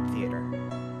Starlight Theater.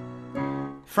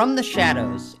 From the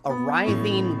shadows, a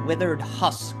writhing, withered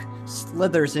husk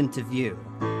slithers into view.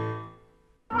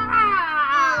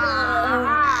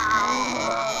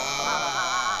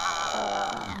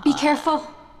 Be careful.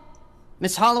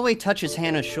 Miss Holloway touches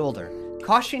Hannah's shoulder,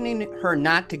 cautioning her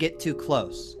not to get too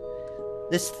close.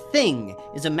 This thing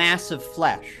is a mass of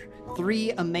flesh,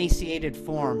 3 emaciated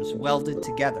forms welded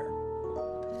together,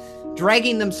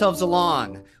 dragging themselves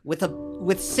along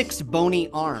with 6 bony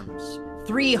arms.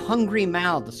 3 hungry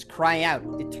mouths cry out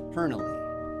eternally.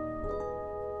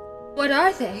 What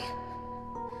are they?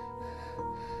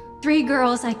 3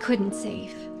 girls I couldn't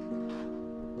save.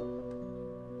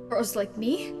 Girls like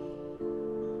me?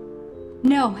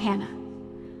 No, Hannah.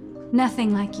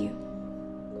 Nothing like you.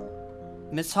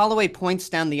 Miss Holloway points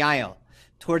down the aisle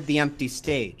toward the empty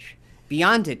stage.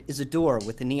 Beyond it is a door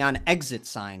with a neon exit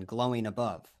sign glowing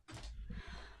above.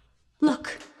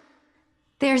 Look,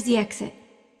 there's the exit.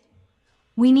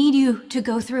 We need you to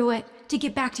go through it to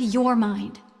get back to your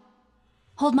mind.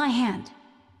 Hold my hand.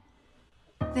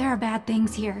 There are bad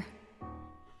things here.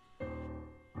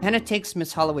 Hannah takes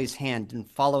Miss Holloway's hand and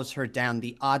follows her down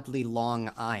the oddly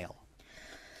long aisle.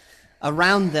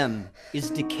 Around them is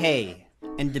decay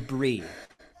and debris,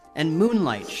 and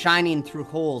moonlight shining through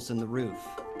holes in the roof.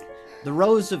 The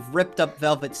rows of ripped-up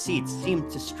velvet seats seem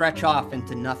to stretch off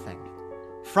into nothing.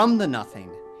 From the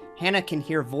nothing, Hannah can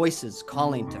hear voices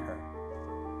calling to her.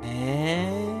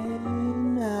 Hannah.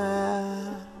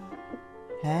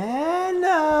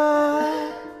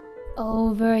 Hannah.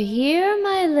 Over here,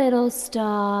 my little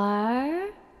star.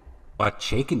 What's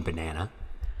shaking, Banana?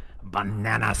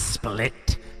 Banana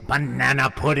split, banana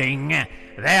pudding.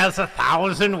 There's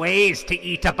 1,000 ways to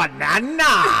eat a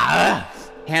banana.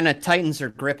 Hannah tightens her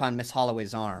grip on Miss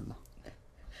Holloway's arm.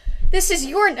 This is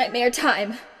your nightmare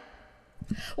time.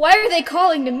 Why are they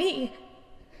calling to me?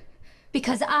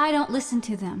 Because I don't listen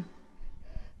to them.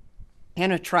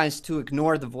 Hannah tries to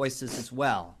ignore the voices as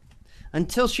well,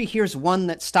 until she hears one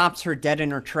that stops her dead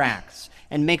in her tracks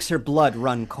and makes her blood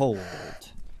run cold.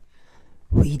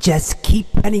 We just keep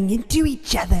running into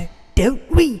each other, don't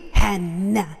we,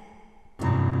 Hannah?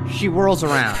 She whirls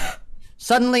around.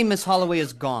 Suddenly, Miss Holloway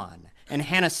is gone, and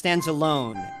Hannah stands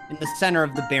alone in the center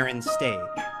of the barren stage.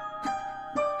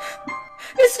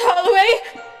 Miss Holloway!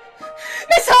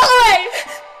 Miss Holloway!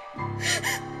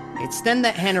 It's then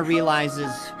that Hannah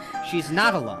realizes she's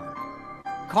not alone.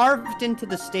 Carved into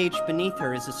the stage beneath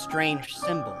her is a strange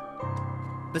symbol.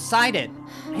 Beside it,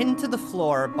 pinned to the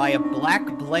floor by a black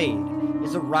blade,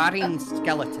 is a rotting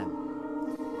skeleton.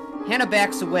 Hannah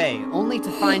backs away, only to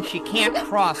find she can't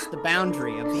cross the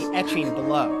boundary of the etching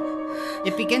below.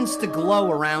 It begins to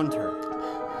glow around her.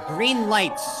 Green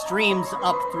light streams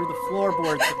up through the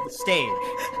floorboards of the stage.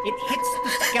 It hits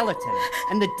the skeleton,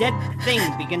 and the dead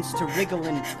thing begins to wriggle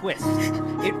and twist.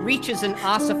 It reaches an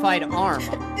ossified arm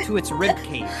up to its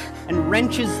ribcage and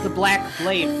wrenches the black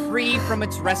blade free from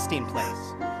its resting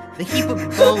place. The heap of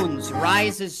bones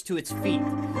rises to its feet.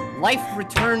 Life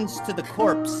returns to the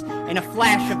corpse in a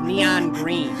flash of neon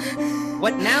green.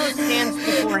 What now stands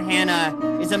before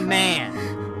Hannah is a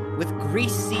man with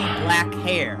greasy black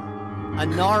hair, a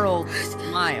gnarled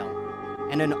smile,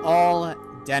 and an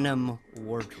all-denim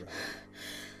wardrobe.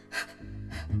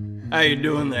 How you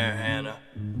doing there, Hannah?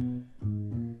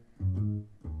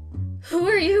 Who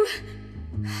are you?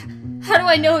 How do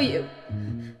I know you?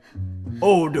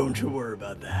 Oh, don't you worry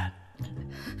about that.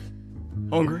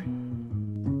 Hungry?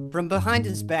 From behind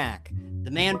his back,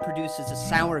 the man produces a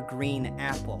sour green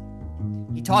apple.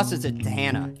 He tosses it to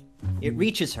Hannah. It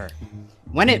reaches her.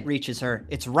 When it reaches her,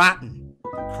 it's rotten,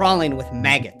 crawling with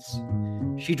maggots.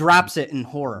 She drops it in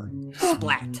horror.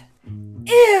 Splat.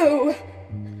 Ew!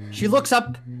 She looks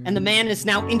up, and the man is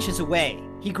now inches away.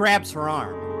 He grabs her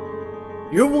arm.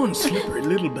 You're one slippery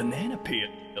little banana peel,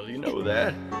 you know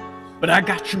that. But I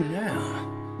got you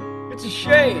now. It's a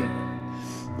shame.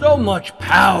 So much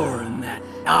power in that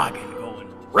noggin going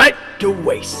right to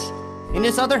waste. In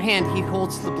his other hand, he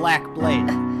holds the black blade.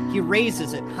 He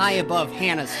raises it high above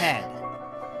Hannah's head.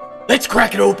 Let's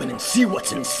crack it open and see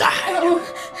what's inside.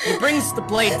 He brings the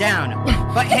blade down,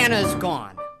 but Hannah is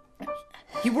gone.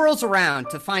 He whirls around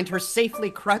to find her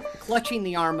safely clutching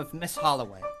the arm of Miss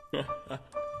Holloway.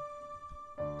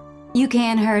 You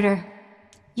can't hurt her.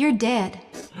 You're dead.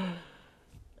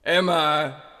 Am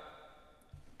I?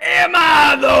 Am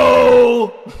I,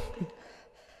 though?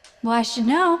 Well, I should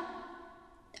know.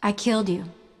 I killed you.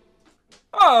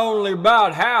 Only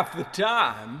about half the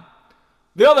time.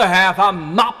 The other half, I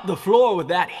mopped the floor with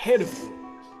that head of yours.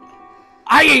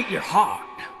 I ate your heart.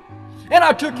 And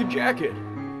I took your jacket.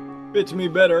 Fits me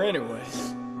better anyway.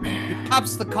 He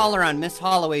pops the collar on Miss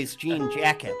Holloway's jean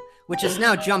jacket, which has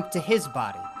now jumped to his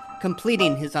body,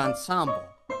 completing his ensemble.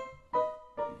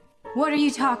 What are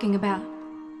you talking about?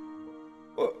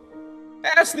 Well,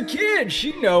 ask the kid,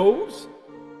 she knows.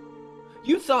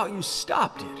 You thought you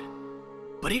stopped it,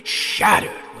 but it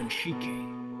shattered when she came.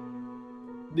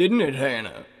 Didn't it,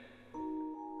 Hannah?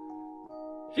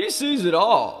 She sees it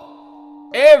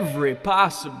all. Every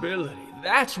possibility.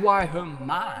 That's why her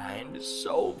mind is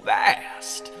so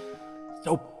vast,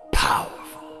 so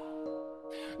powerful.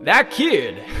 That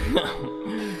kid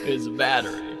is a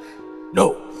battery.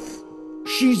 No,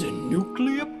 she's a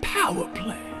nuclear power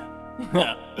plant.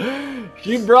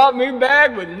 She brought me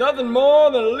back with nothing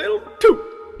more than a little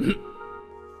toot.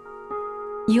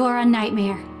 You're a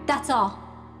nightmare, that's all.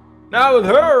 Not with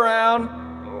her around.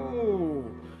 Oh,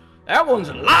 that one's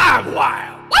a live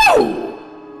wire. Whoa!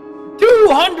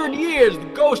 200 years the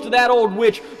ghost of that old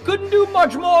witch couldn't do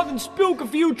much more than spook a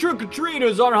few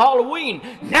trick-or-treaters on Halloween.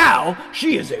 Now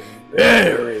she is a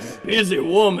very busy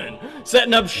woman,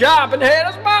 setting up shop in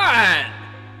Hannah's mind.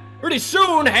 Pretty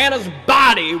soon, Hannah's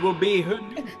body will be her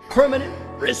new permanent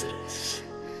residence.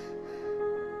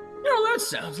 You know, that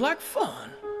sounds like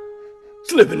fun.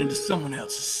 Slipping into someone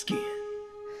else's skin.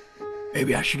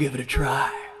 Maybe I should give it a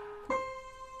try.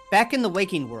 Back in the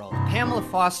waking world, Pamela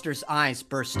Foster's eyes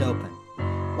burst open.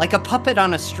 Like a puppet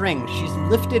on a string, she's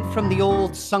lifted from the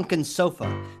old sunken sofa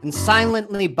and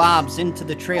silently bobs into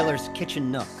the trailer's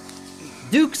kitchen nook.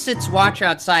 Duke sits watch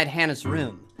outside Hannah's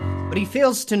room, but he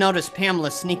fails to notice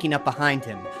Pamela sneaking up behind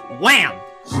him. Wham!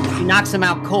 She knocks him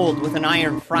out cold with an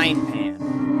iron frying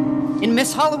pan. In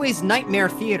Miss Holloway's Nightmare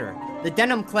Theater, the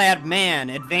denim-clad man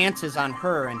advances on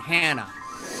her and Hannah.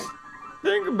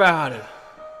 Think about it.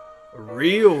 A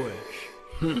real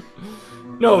witch.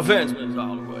 No offense, Miss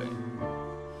Holloway.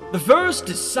 The first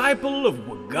disciple of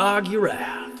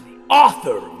Wagag-Urath, the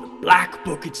author of the Black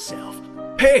Book itself,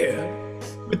 paired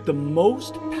with the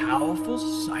most powerful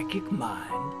psychic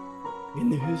mind in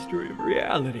the history of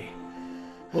reality.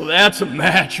 Well, that's a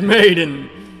match made in...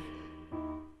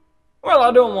 well,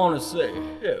 I don't want to say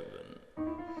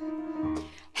heaven.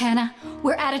 Hannah,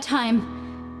 we're out of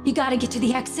time. You gotta get to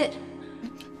the exit.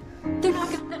 They're not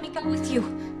gonna let me go with you.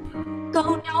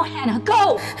 Go now, Hannah,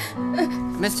 go!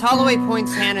 Miss Holloway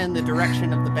points Hannah in the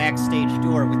direction of the backstage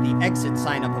door with the exit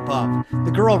sign up above.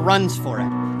 The girl runs for it,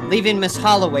 leaving Miss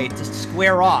Holloway to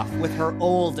square off with her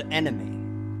old enemy.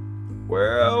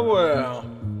 Well, well.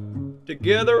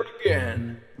 together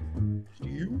again.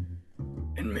 You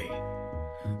and me.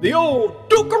 The old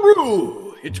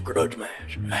Dukaroo. It's a grudge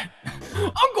match, right?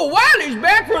 Uncle Wiley's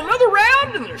back for another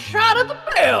round and a shot at the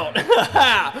belt.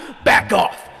 Back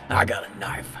off. I got a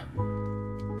knife.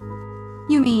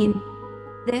 You mean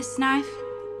this knife?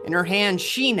 In her hand,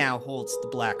 she now holds the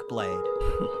black blade.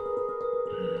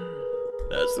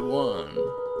 That's the one.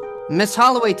 Miss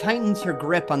Holloway tightens her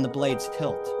grip on the blade's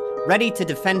tilt, ready to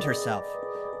defend herself,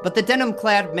 but the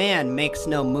denim-clad man makes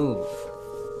no move.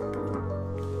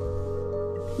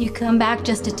 You come back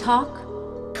just to talk?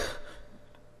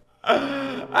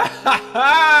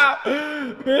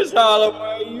 Miss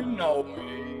Holloway, you know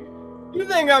me. You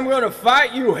think I'm gonna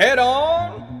fight you head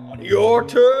on your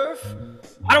turf?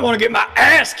 I don't want to get my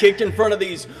ass kicked in front of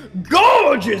these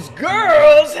gorgeous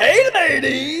girls. Hey,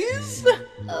 ladies!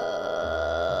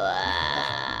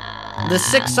 The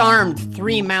six-armed,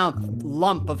 three-mouthed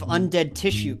lump of undead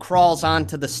tissue crawls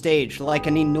onto the stage like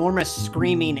an enormous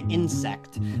screaming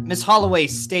insect. Miss Holloway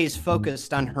stays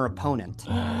focused on her opponent.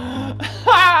 No.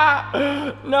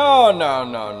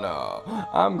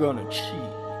 I'm gonna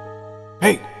cheat.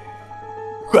 Hey,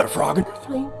 you got a frog in your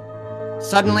throat?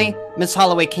 Suddenly, Miss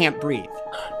Holloway can't breathe.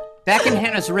 Back in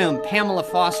Hannah's room, Pamela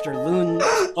Foster looms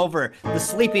over the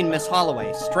sleeping Miss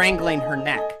Holloway, strangling her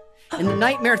neck. In the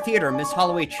Nightmare Theater, Miss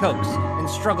Holloway chokes and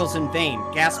struggles in vain,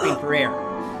 gasping for air.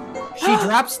 She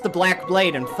drops the black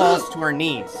blade and falls to her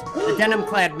knees. The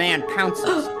denim-clad man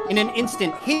pounces. In an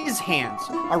instant, his hands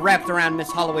are wrapped around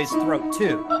Miss Holloway's throat,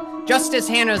 too. Just as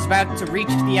Hannah is about to reach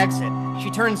the exit,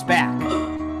 she turns back.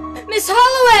 Miss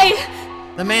Holloway!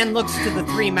 The man looks to the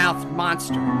three-mouthed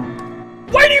monster.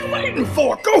 What are you waiting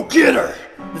for? Go get her!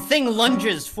 The thing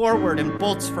lunges forward and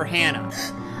bolts for Hannah.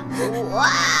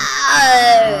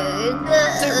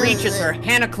 As it reaches her,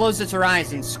 Hannah closes her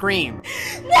eyes and screams.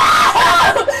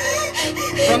 No!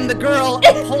 From the girl,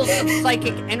 a pulse of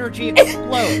psychic energy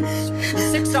explodes. The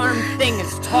six-armed thing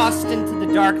is tossed into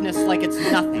the darkness like it's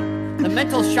nothing. The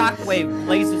mental shockwave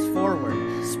blazes forward,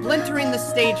 splintering the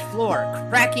stage floor,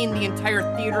 cracking the entire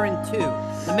theater in two.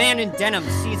 The man in denim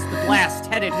sees the blast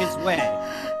headed his way.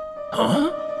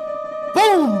 Huh?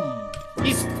 Boom!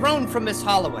 He's thrown from Miss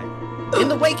Holloway. In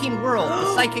the waking world,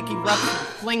 the psychic eruption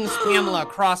flings Pamela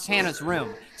across Hannah's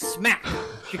room. Smack!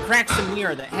 She cracks a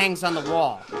mirror that hangs on the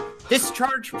wall.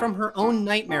 Discharged from her own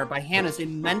nightmare by Hannah's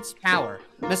immense power,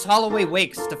 Miss Holloway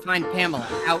wakes to find Pamela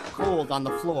out cold on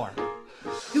the floor.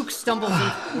 Duke stumbles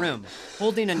into the room,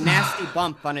 holding a nasty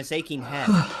bump on his aching head.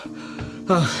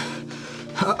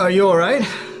 Are you alright?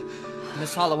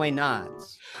 Miss Holloway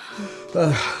nods.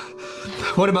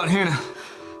 What about Hannah?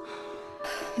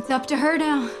 It's up to her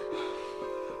now.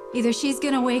 Either she's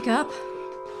gonna wake up,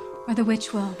 or the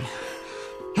witch will.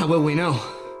 How will we know?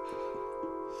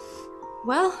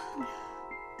 Well,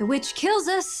 the witch kills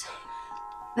us.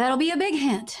 That'll be a big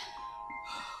hint.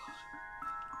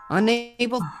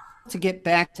 Unable to get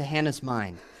back to Hannah's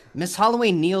mind, Miss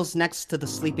Holloway kneels next to the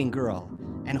sleeping girl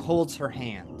and holds her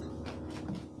hand.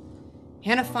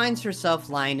 Hannah finds herself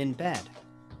lying in bed.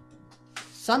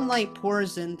 Sunlight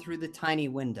pours in through the tiny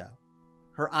window.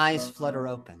 Her eyes flutter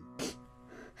open.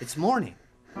 It's morning.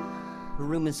 Her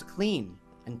room is clean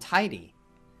and tidy,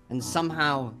 and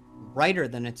somehow brighter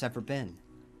than it's ever been.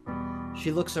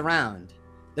 She looks around.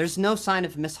 There's no sign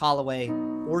of Miss Holloway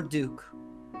or Duke,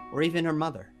 or even her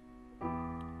mother.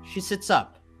 She sits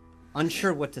up,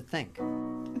 unsure what to think.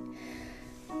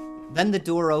 Then the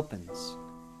door opens,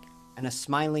 and a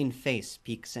smiling face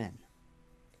peeks in.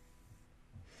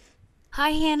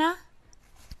 Hi, Hannah.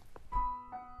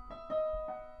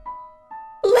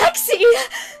 Lexi!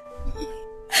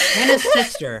 Hannah's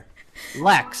sister,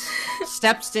 Lex,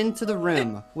 steps into the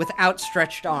room with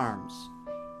outstretched arms.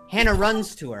 Hannah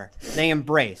runs to her. They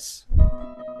embrace.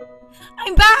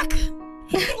 I'm back!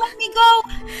 They let me go!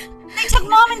 They took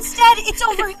Mom instead! It's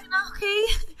over, Hannah, okay?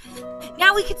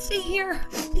 Now we can stay here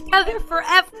together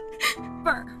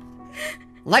forever.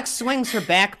 Lex swings her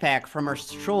backpack from her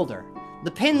shoulder.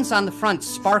 The pins on the front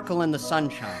sparkle in the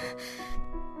sunshine.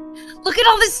 Look at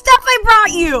all this stuff I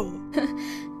brought you!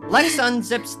 Lex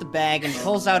unzips the bag and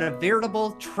pulls out a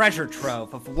veritable treasure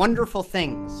trove of wonderful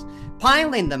things,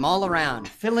 piling them all around,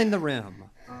 filling the room.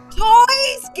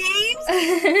 Toys? Games?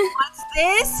 What's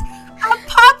this? A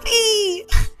puppy!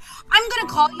 I'm gonna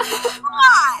call you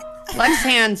Spot! Lex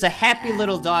hands a happy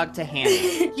little dog to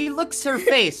Hannah. He licks her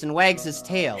face and wags his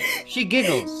tail. She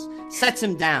giggles, sets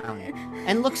him down,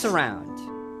 and looks around.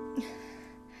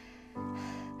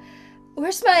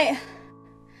 Where's my...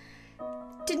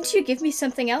 Didn't you give me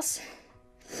something else?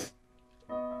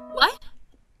 What?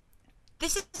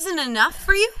 This isn't enough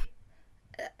for you?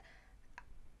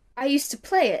 I used to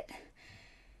play it.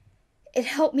 It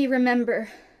helped me remember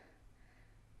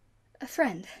a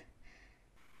friend.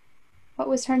 What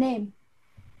was her name?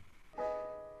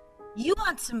 You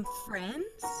want some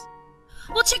friends?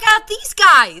 Well, check out these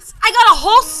guys. I got a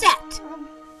whole set.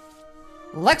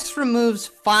 Lex removes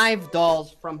 5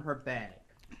 dolls from her bag.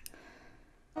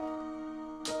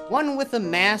 One with a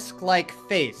mask-like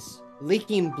face,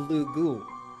 leaking blue goo.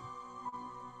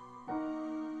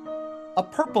 A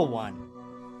purple one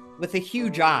with a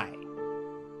huge eye.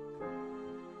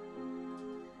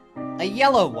 A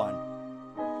yellow one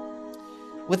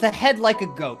with a head like a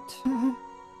goat.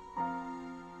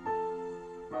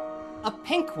 A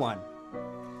pink one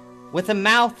with a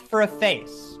mouth for a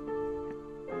face.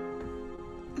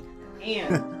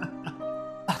 And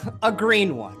a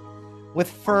green one with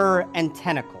fur and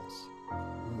tentacles.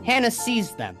 Hannah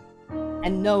sees them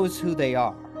and knows who they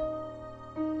are.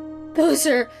 Those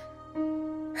are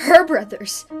her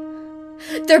brothers.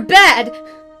 They're bad.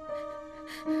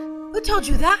 Who told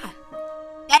you that?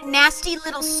 That nasty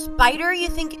little spider you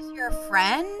think is your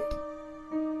friend?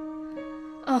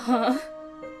 Uh-huh.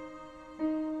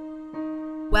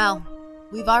 Well,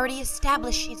 we've already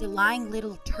established she's a lying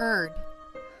little turd.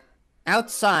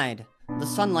 Outside, the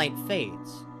sunlight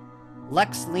fades.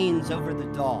 Lex leans over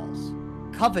the dolls,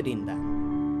 coveting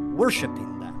them,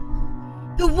 worshipping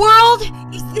them. The world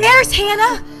is theirs,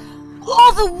 Hannah!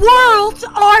 All the worlds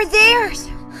are theirs!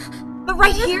 But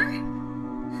right here,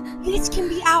 this can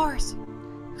be ours.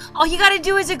 All you gotta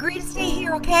do is agree to stay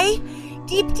here, okay?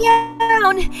 Deep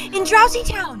down in Drowsy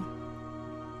Town.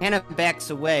 Hannah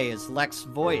backs away as Lex's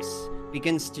voice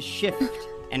begins to shift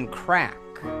and crack.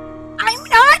 I'm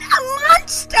not a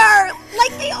monster,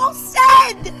 like they all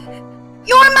said!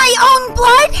 You're my own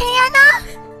blood, Hannah!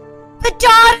 The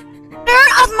daughter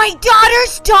of my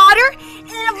daughter's daughter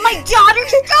and of my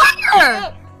daughter's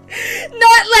daughter!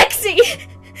 Not Lexi!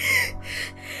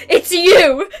 It's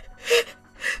you!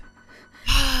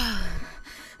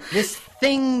 This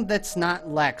thing that's not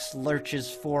Lex lurches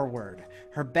forward.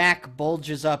 Her back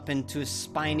bulges up into a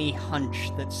spiny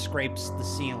hunch that scrapes the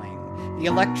ceiling. The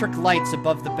electric lights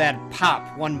above the bed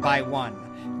pop one by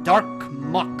one. Dark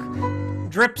muck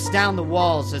drips down the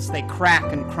walls as they crack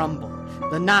and crumble.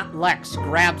 The not Lex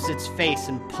grabs its face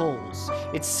and pulls.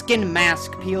 Its skin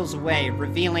mask peels away,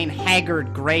 revealing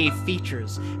haggard gray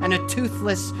features and a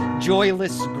toothless,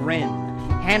 joyless grin.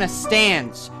 Hannah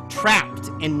stands, trapped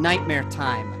in nightmare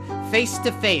time, face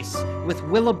to face with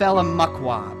Willabella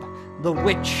Muckwab, the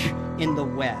witch in the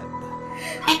web.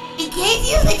 I gave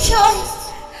you the choice.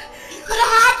 You could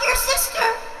have had your sister.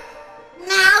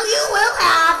 Now you will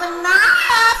have nothing.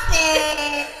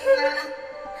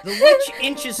 The witch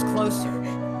inches closer,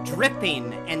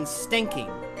 dripping and stinking.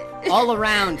 All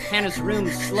around, Hannah's room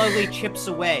slowly chips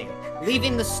away,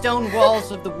 leaving the stone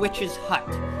walls of the witch's hut.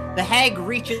 The hag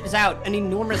reaches out an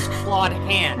enormous clawed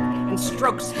hand and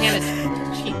strokes Hannah's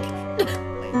cheek.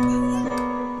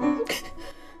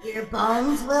 Your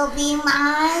bones will be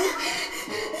mine.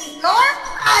 Your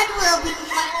blood will be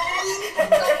mine.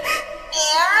 Your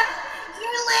hair,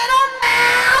 your little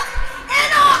mouth,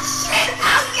 and I'll shit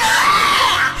out your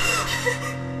ass!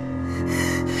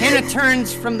 Hannah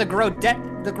turns from the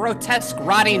grotesque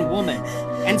rotting woman,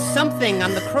 and something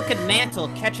on the crooked mantle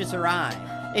catches her eye.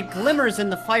 It glimmers in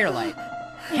the firelight.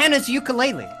 Hannah's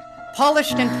ukulele,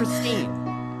 polished and pristine,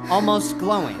 almost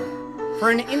glowing. For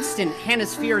an instant,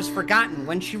 Hannah's fear is forgotten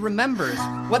when she remembers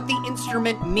what the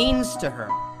instrument means to her.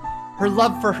 Her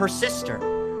love for her sister,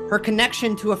 her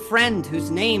connection to a friend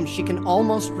whose name she can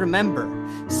almost remember.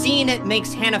 Seeing it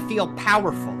makes Hannah feel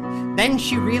powerful. Then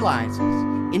she realizes,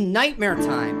 in nightmare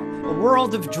time, a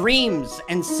world of dreams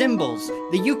and symbols,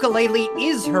 the ukulele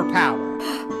is her power.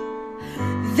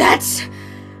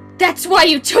 That's why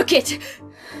you took it!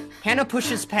 Hannah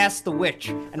pushes past the witch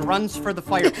and runs for the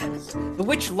fireplace. The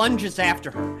witch lunges after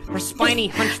her. Her spiny,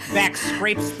 hunched back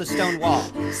scrapes the stone wall,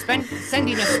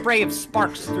 sending a spray of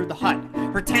sparks through the hut.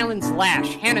 Her talons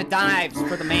lash. Hannah dives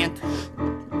for the mantle.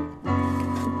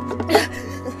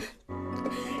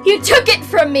 You took it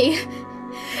from me!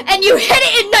 And you hid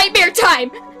it in nightmare time!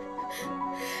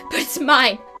 But it's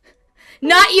mine,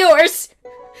 not yours!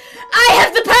 I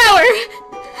have the power!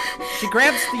 She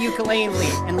grabs the ukulele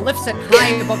and lifts it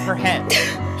high above her head.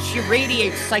 She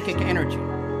radiates psychic energy.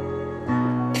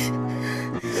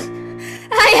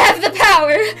 I have the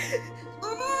power!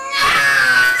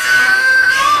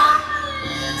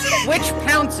 Witch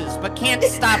pounces, but can't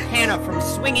stop Hannah from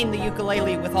swinging the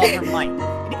ukulele with all her might.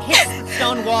 It hits the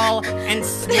stone wall and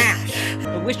smash!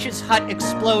 The witch's hut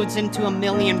explodes into a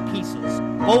million pieces.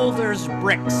 Boulders,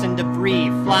 bricks, and debris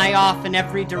fly off in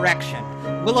every direction.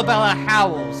 Willabella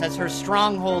howls as her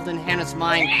stronghold in Hannah's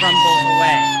mind crumbles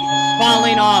away,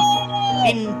 falling off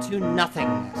into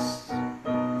nothingness.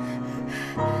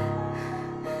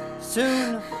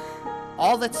 Soon,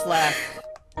 all that's left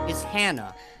is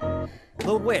Hannah,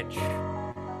 the witch,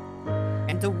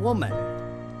 and a woman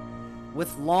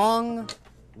with long,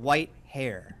 white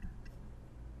hair.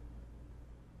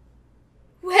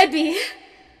 Webby!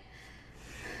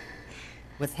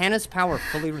 With Hannah's power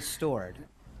fully restored,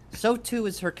 so too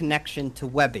is her connection to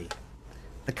Webby.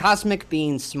 The cosmic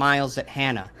being smiles at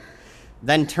Hannah,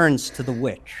 then turns to the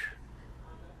witch.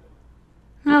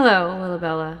 Hello,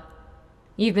 Willabella.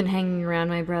 You've been hanging around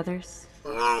my brothers.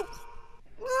 My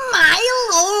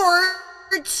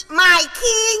lord! My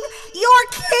king! Your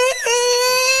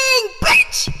king!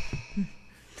 Bitch!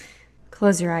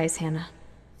 Close your eyes, Hannah.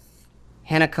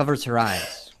 Hannah covers her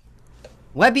eyes.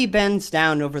 Webby bends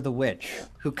down over the witch,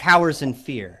 who cowers in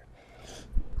fear.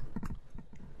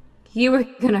 You were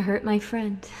gonna hurt my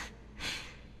friend.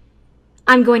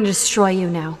 I'm going to destroy you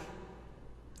now.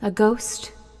 A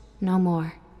ghost? No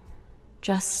more.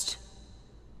 Just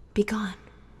be gone.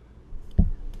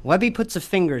 Webby puts a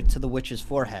finger to the witch's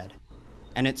forehead,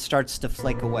 and it starts to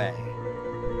flake away.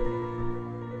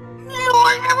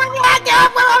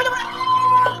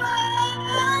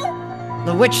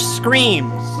 The witch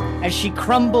screams as she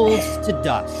crumbles to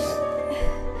dust.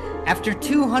 After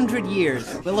 200 years,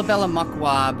 Willabella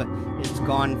Muckwab is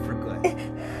gone for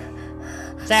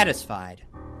good. Satisfied,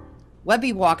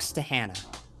 Webby walks to Hannah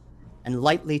and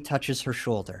lightly touches her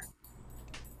shoulder.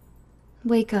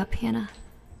 Wake up, Hannah.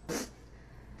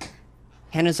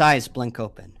 Hannah's eyes blink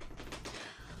open.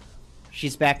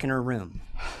 She's back in her room.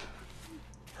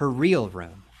 Her real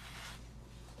room.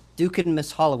 Duke and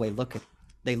Miss Holloway look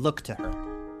to her.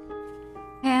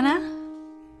 Hannah?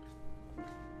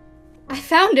 I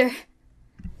found her.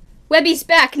 Webby's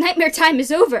back. Nightmare time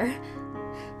is over.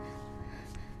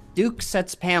 Duke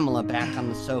sets Pamela back on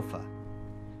the sofa.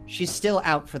 She's still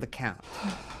out for the count.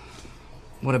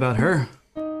 What about her?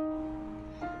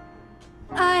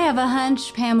 I have a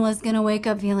hunch Pamela's gonna wake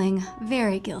up feeling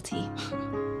very guilty.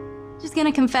 She's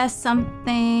gonna confess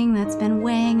something that's been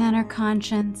weighing on her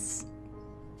conscience.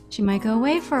 She might go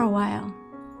away for a while.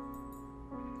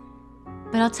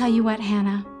 But I'll tell you what,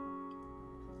 Hannah.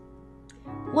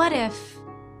 What if,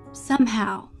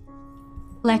 somehow,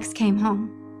 Lex came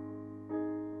home?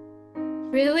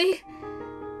 Really?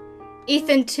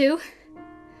 Ethan too?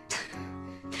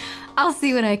 I'll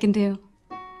see what I can do.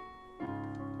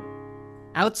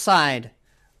 Outside,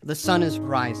 the sun is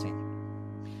rising.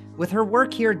 With her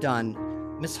work here done,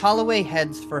 Miss Holloway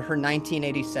heads for her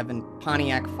 1987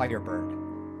 Pontiac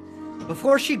Firebird.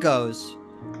 Before she goes,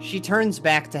 she turns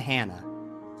back to Hannah.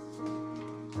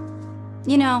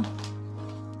 You know,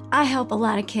 I help a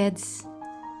lot of kids,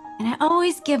 and I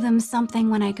always give them something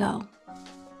when I go.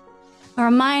 A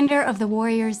reminder of the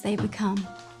warriors they become.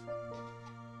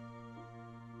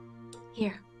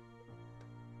 Here.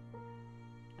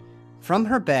 From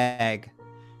her bag,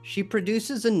 she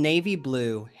produces a navy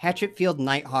blue Hatchetfield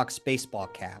Nighthawks baseball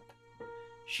cap.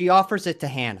 She offers it to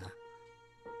Hannah.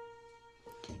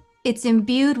 It's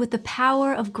imbued with the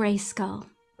power of Grayskull.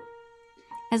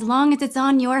 As long as it's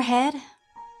on your head,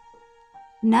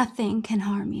 nothing can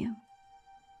harm you.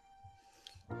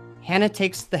 Hannah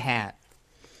takes the hat,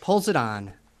 pulls it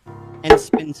on, and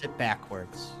spins it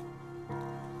backwards.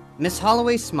 Miss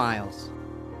Holloway smiles,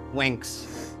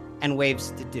 winks, and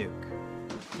waves to Duke.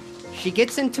 She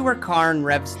gets into her car and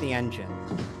revs the engine.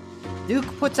 Duke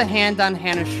puts a hand on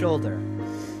Hannah's shoulder,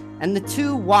 and the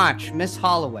two watch Miss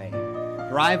Holloway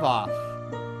drive off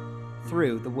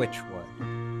through the Witchwood.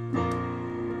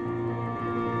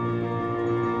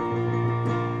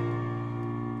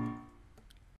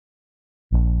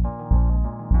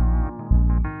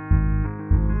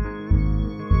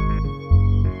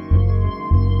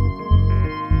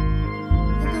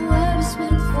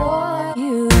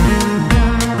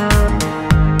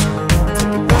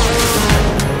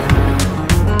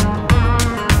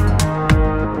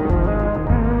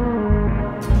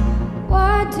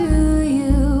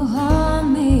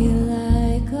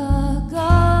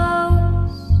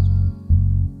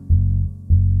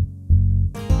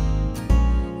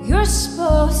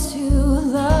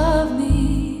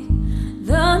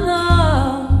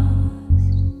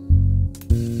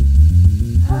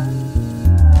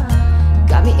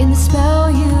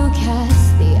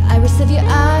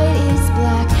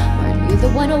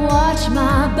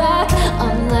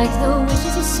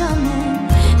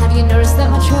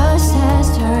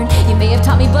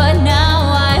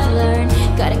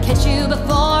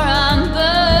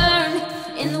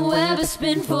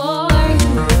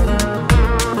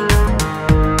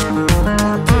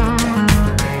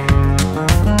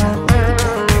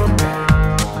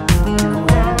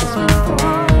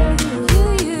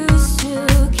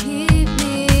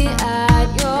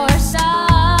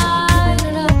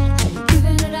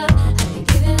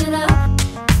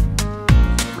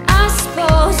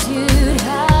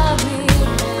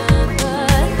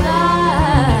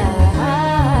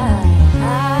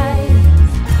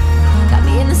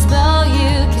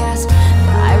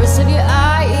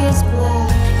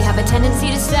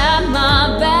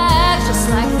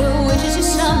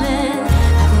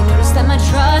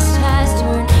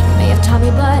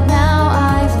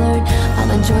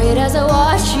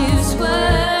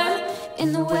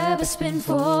 spin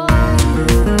for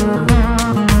you.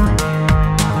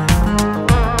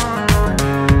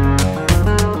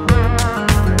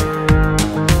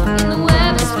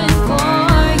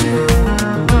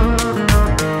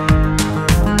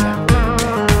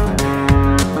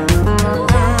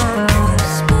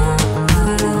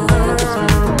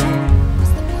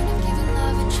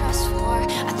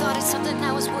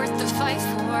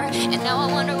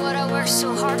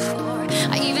 So hard for.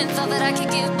 I even thought that I could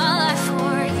give my life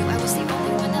for you. I was the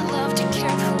only one that loved and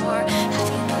cared for. Have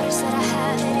you noticed that I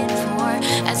had it in for?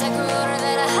 As I grew older,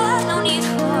 that I had no need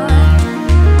for.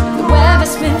 The web I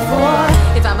spin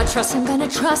for. If I'ma trust, I'm gonna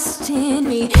trust in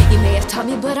me. You may have taught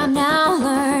me, but I'm now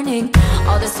learning.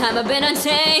 All this time I've been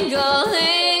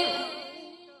untangling.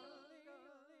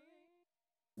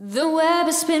 The web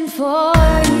I spin for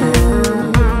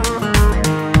you.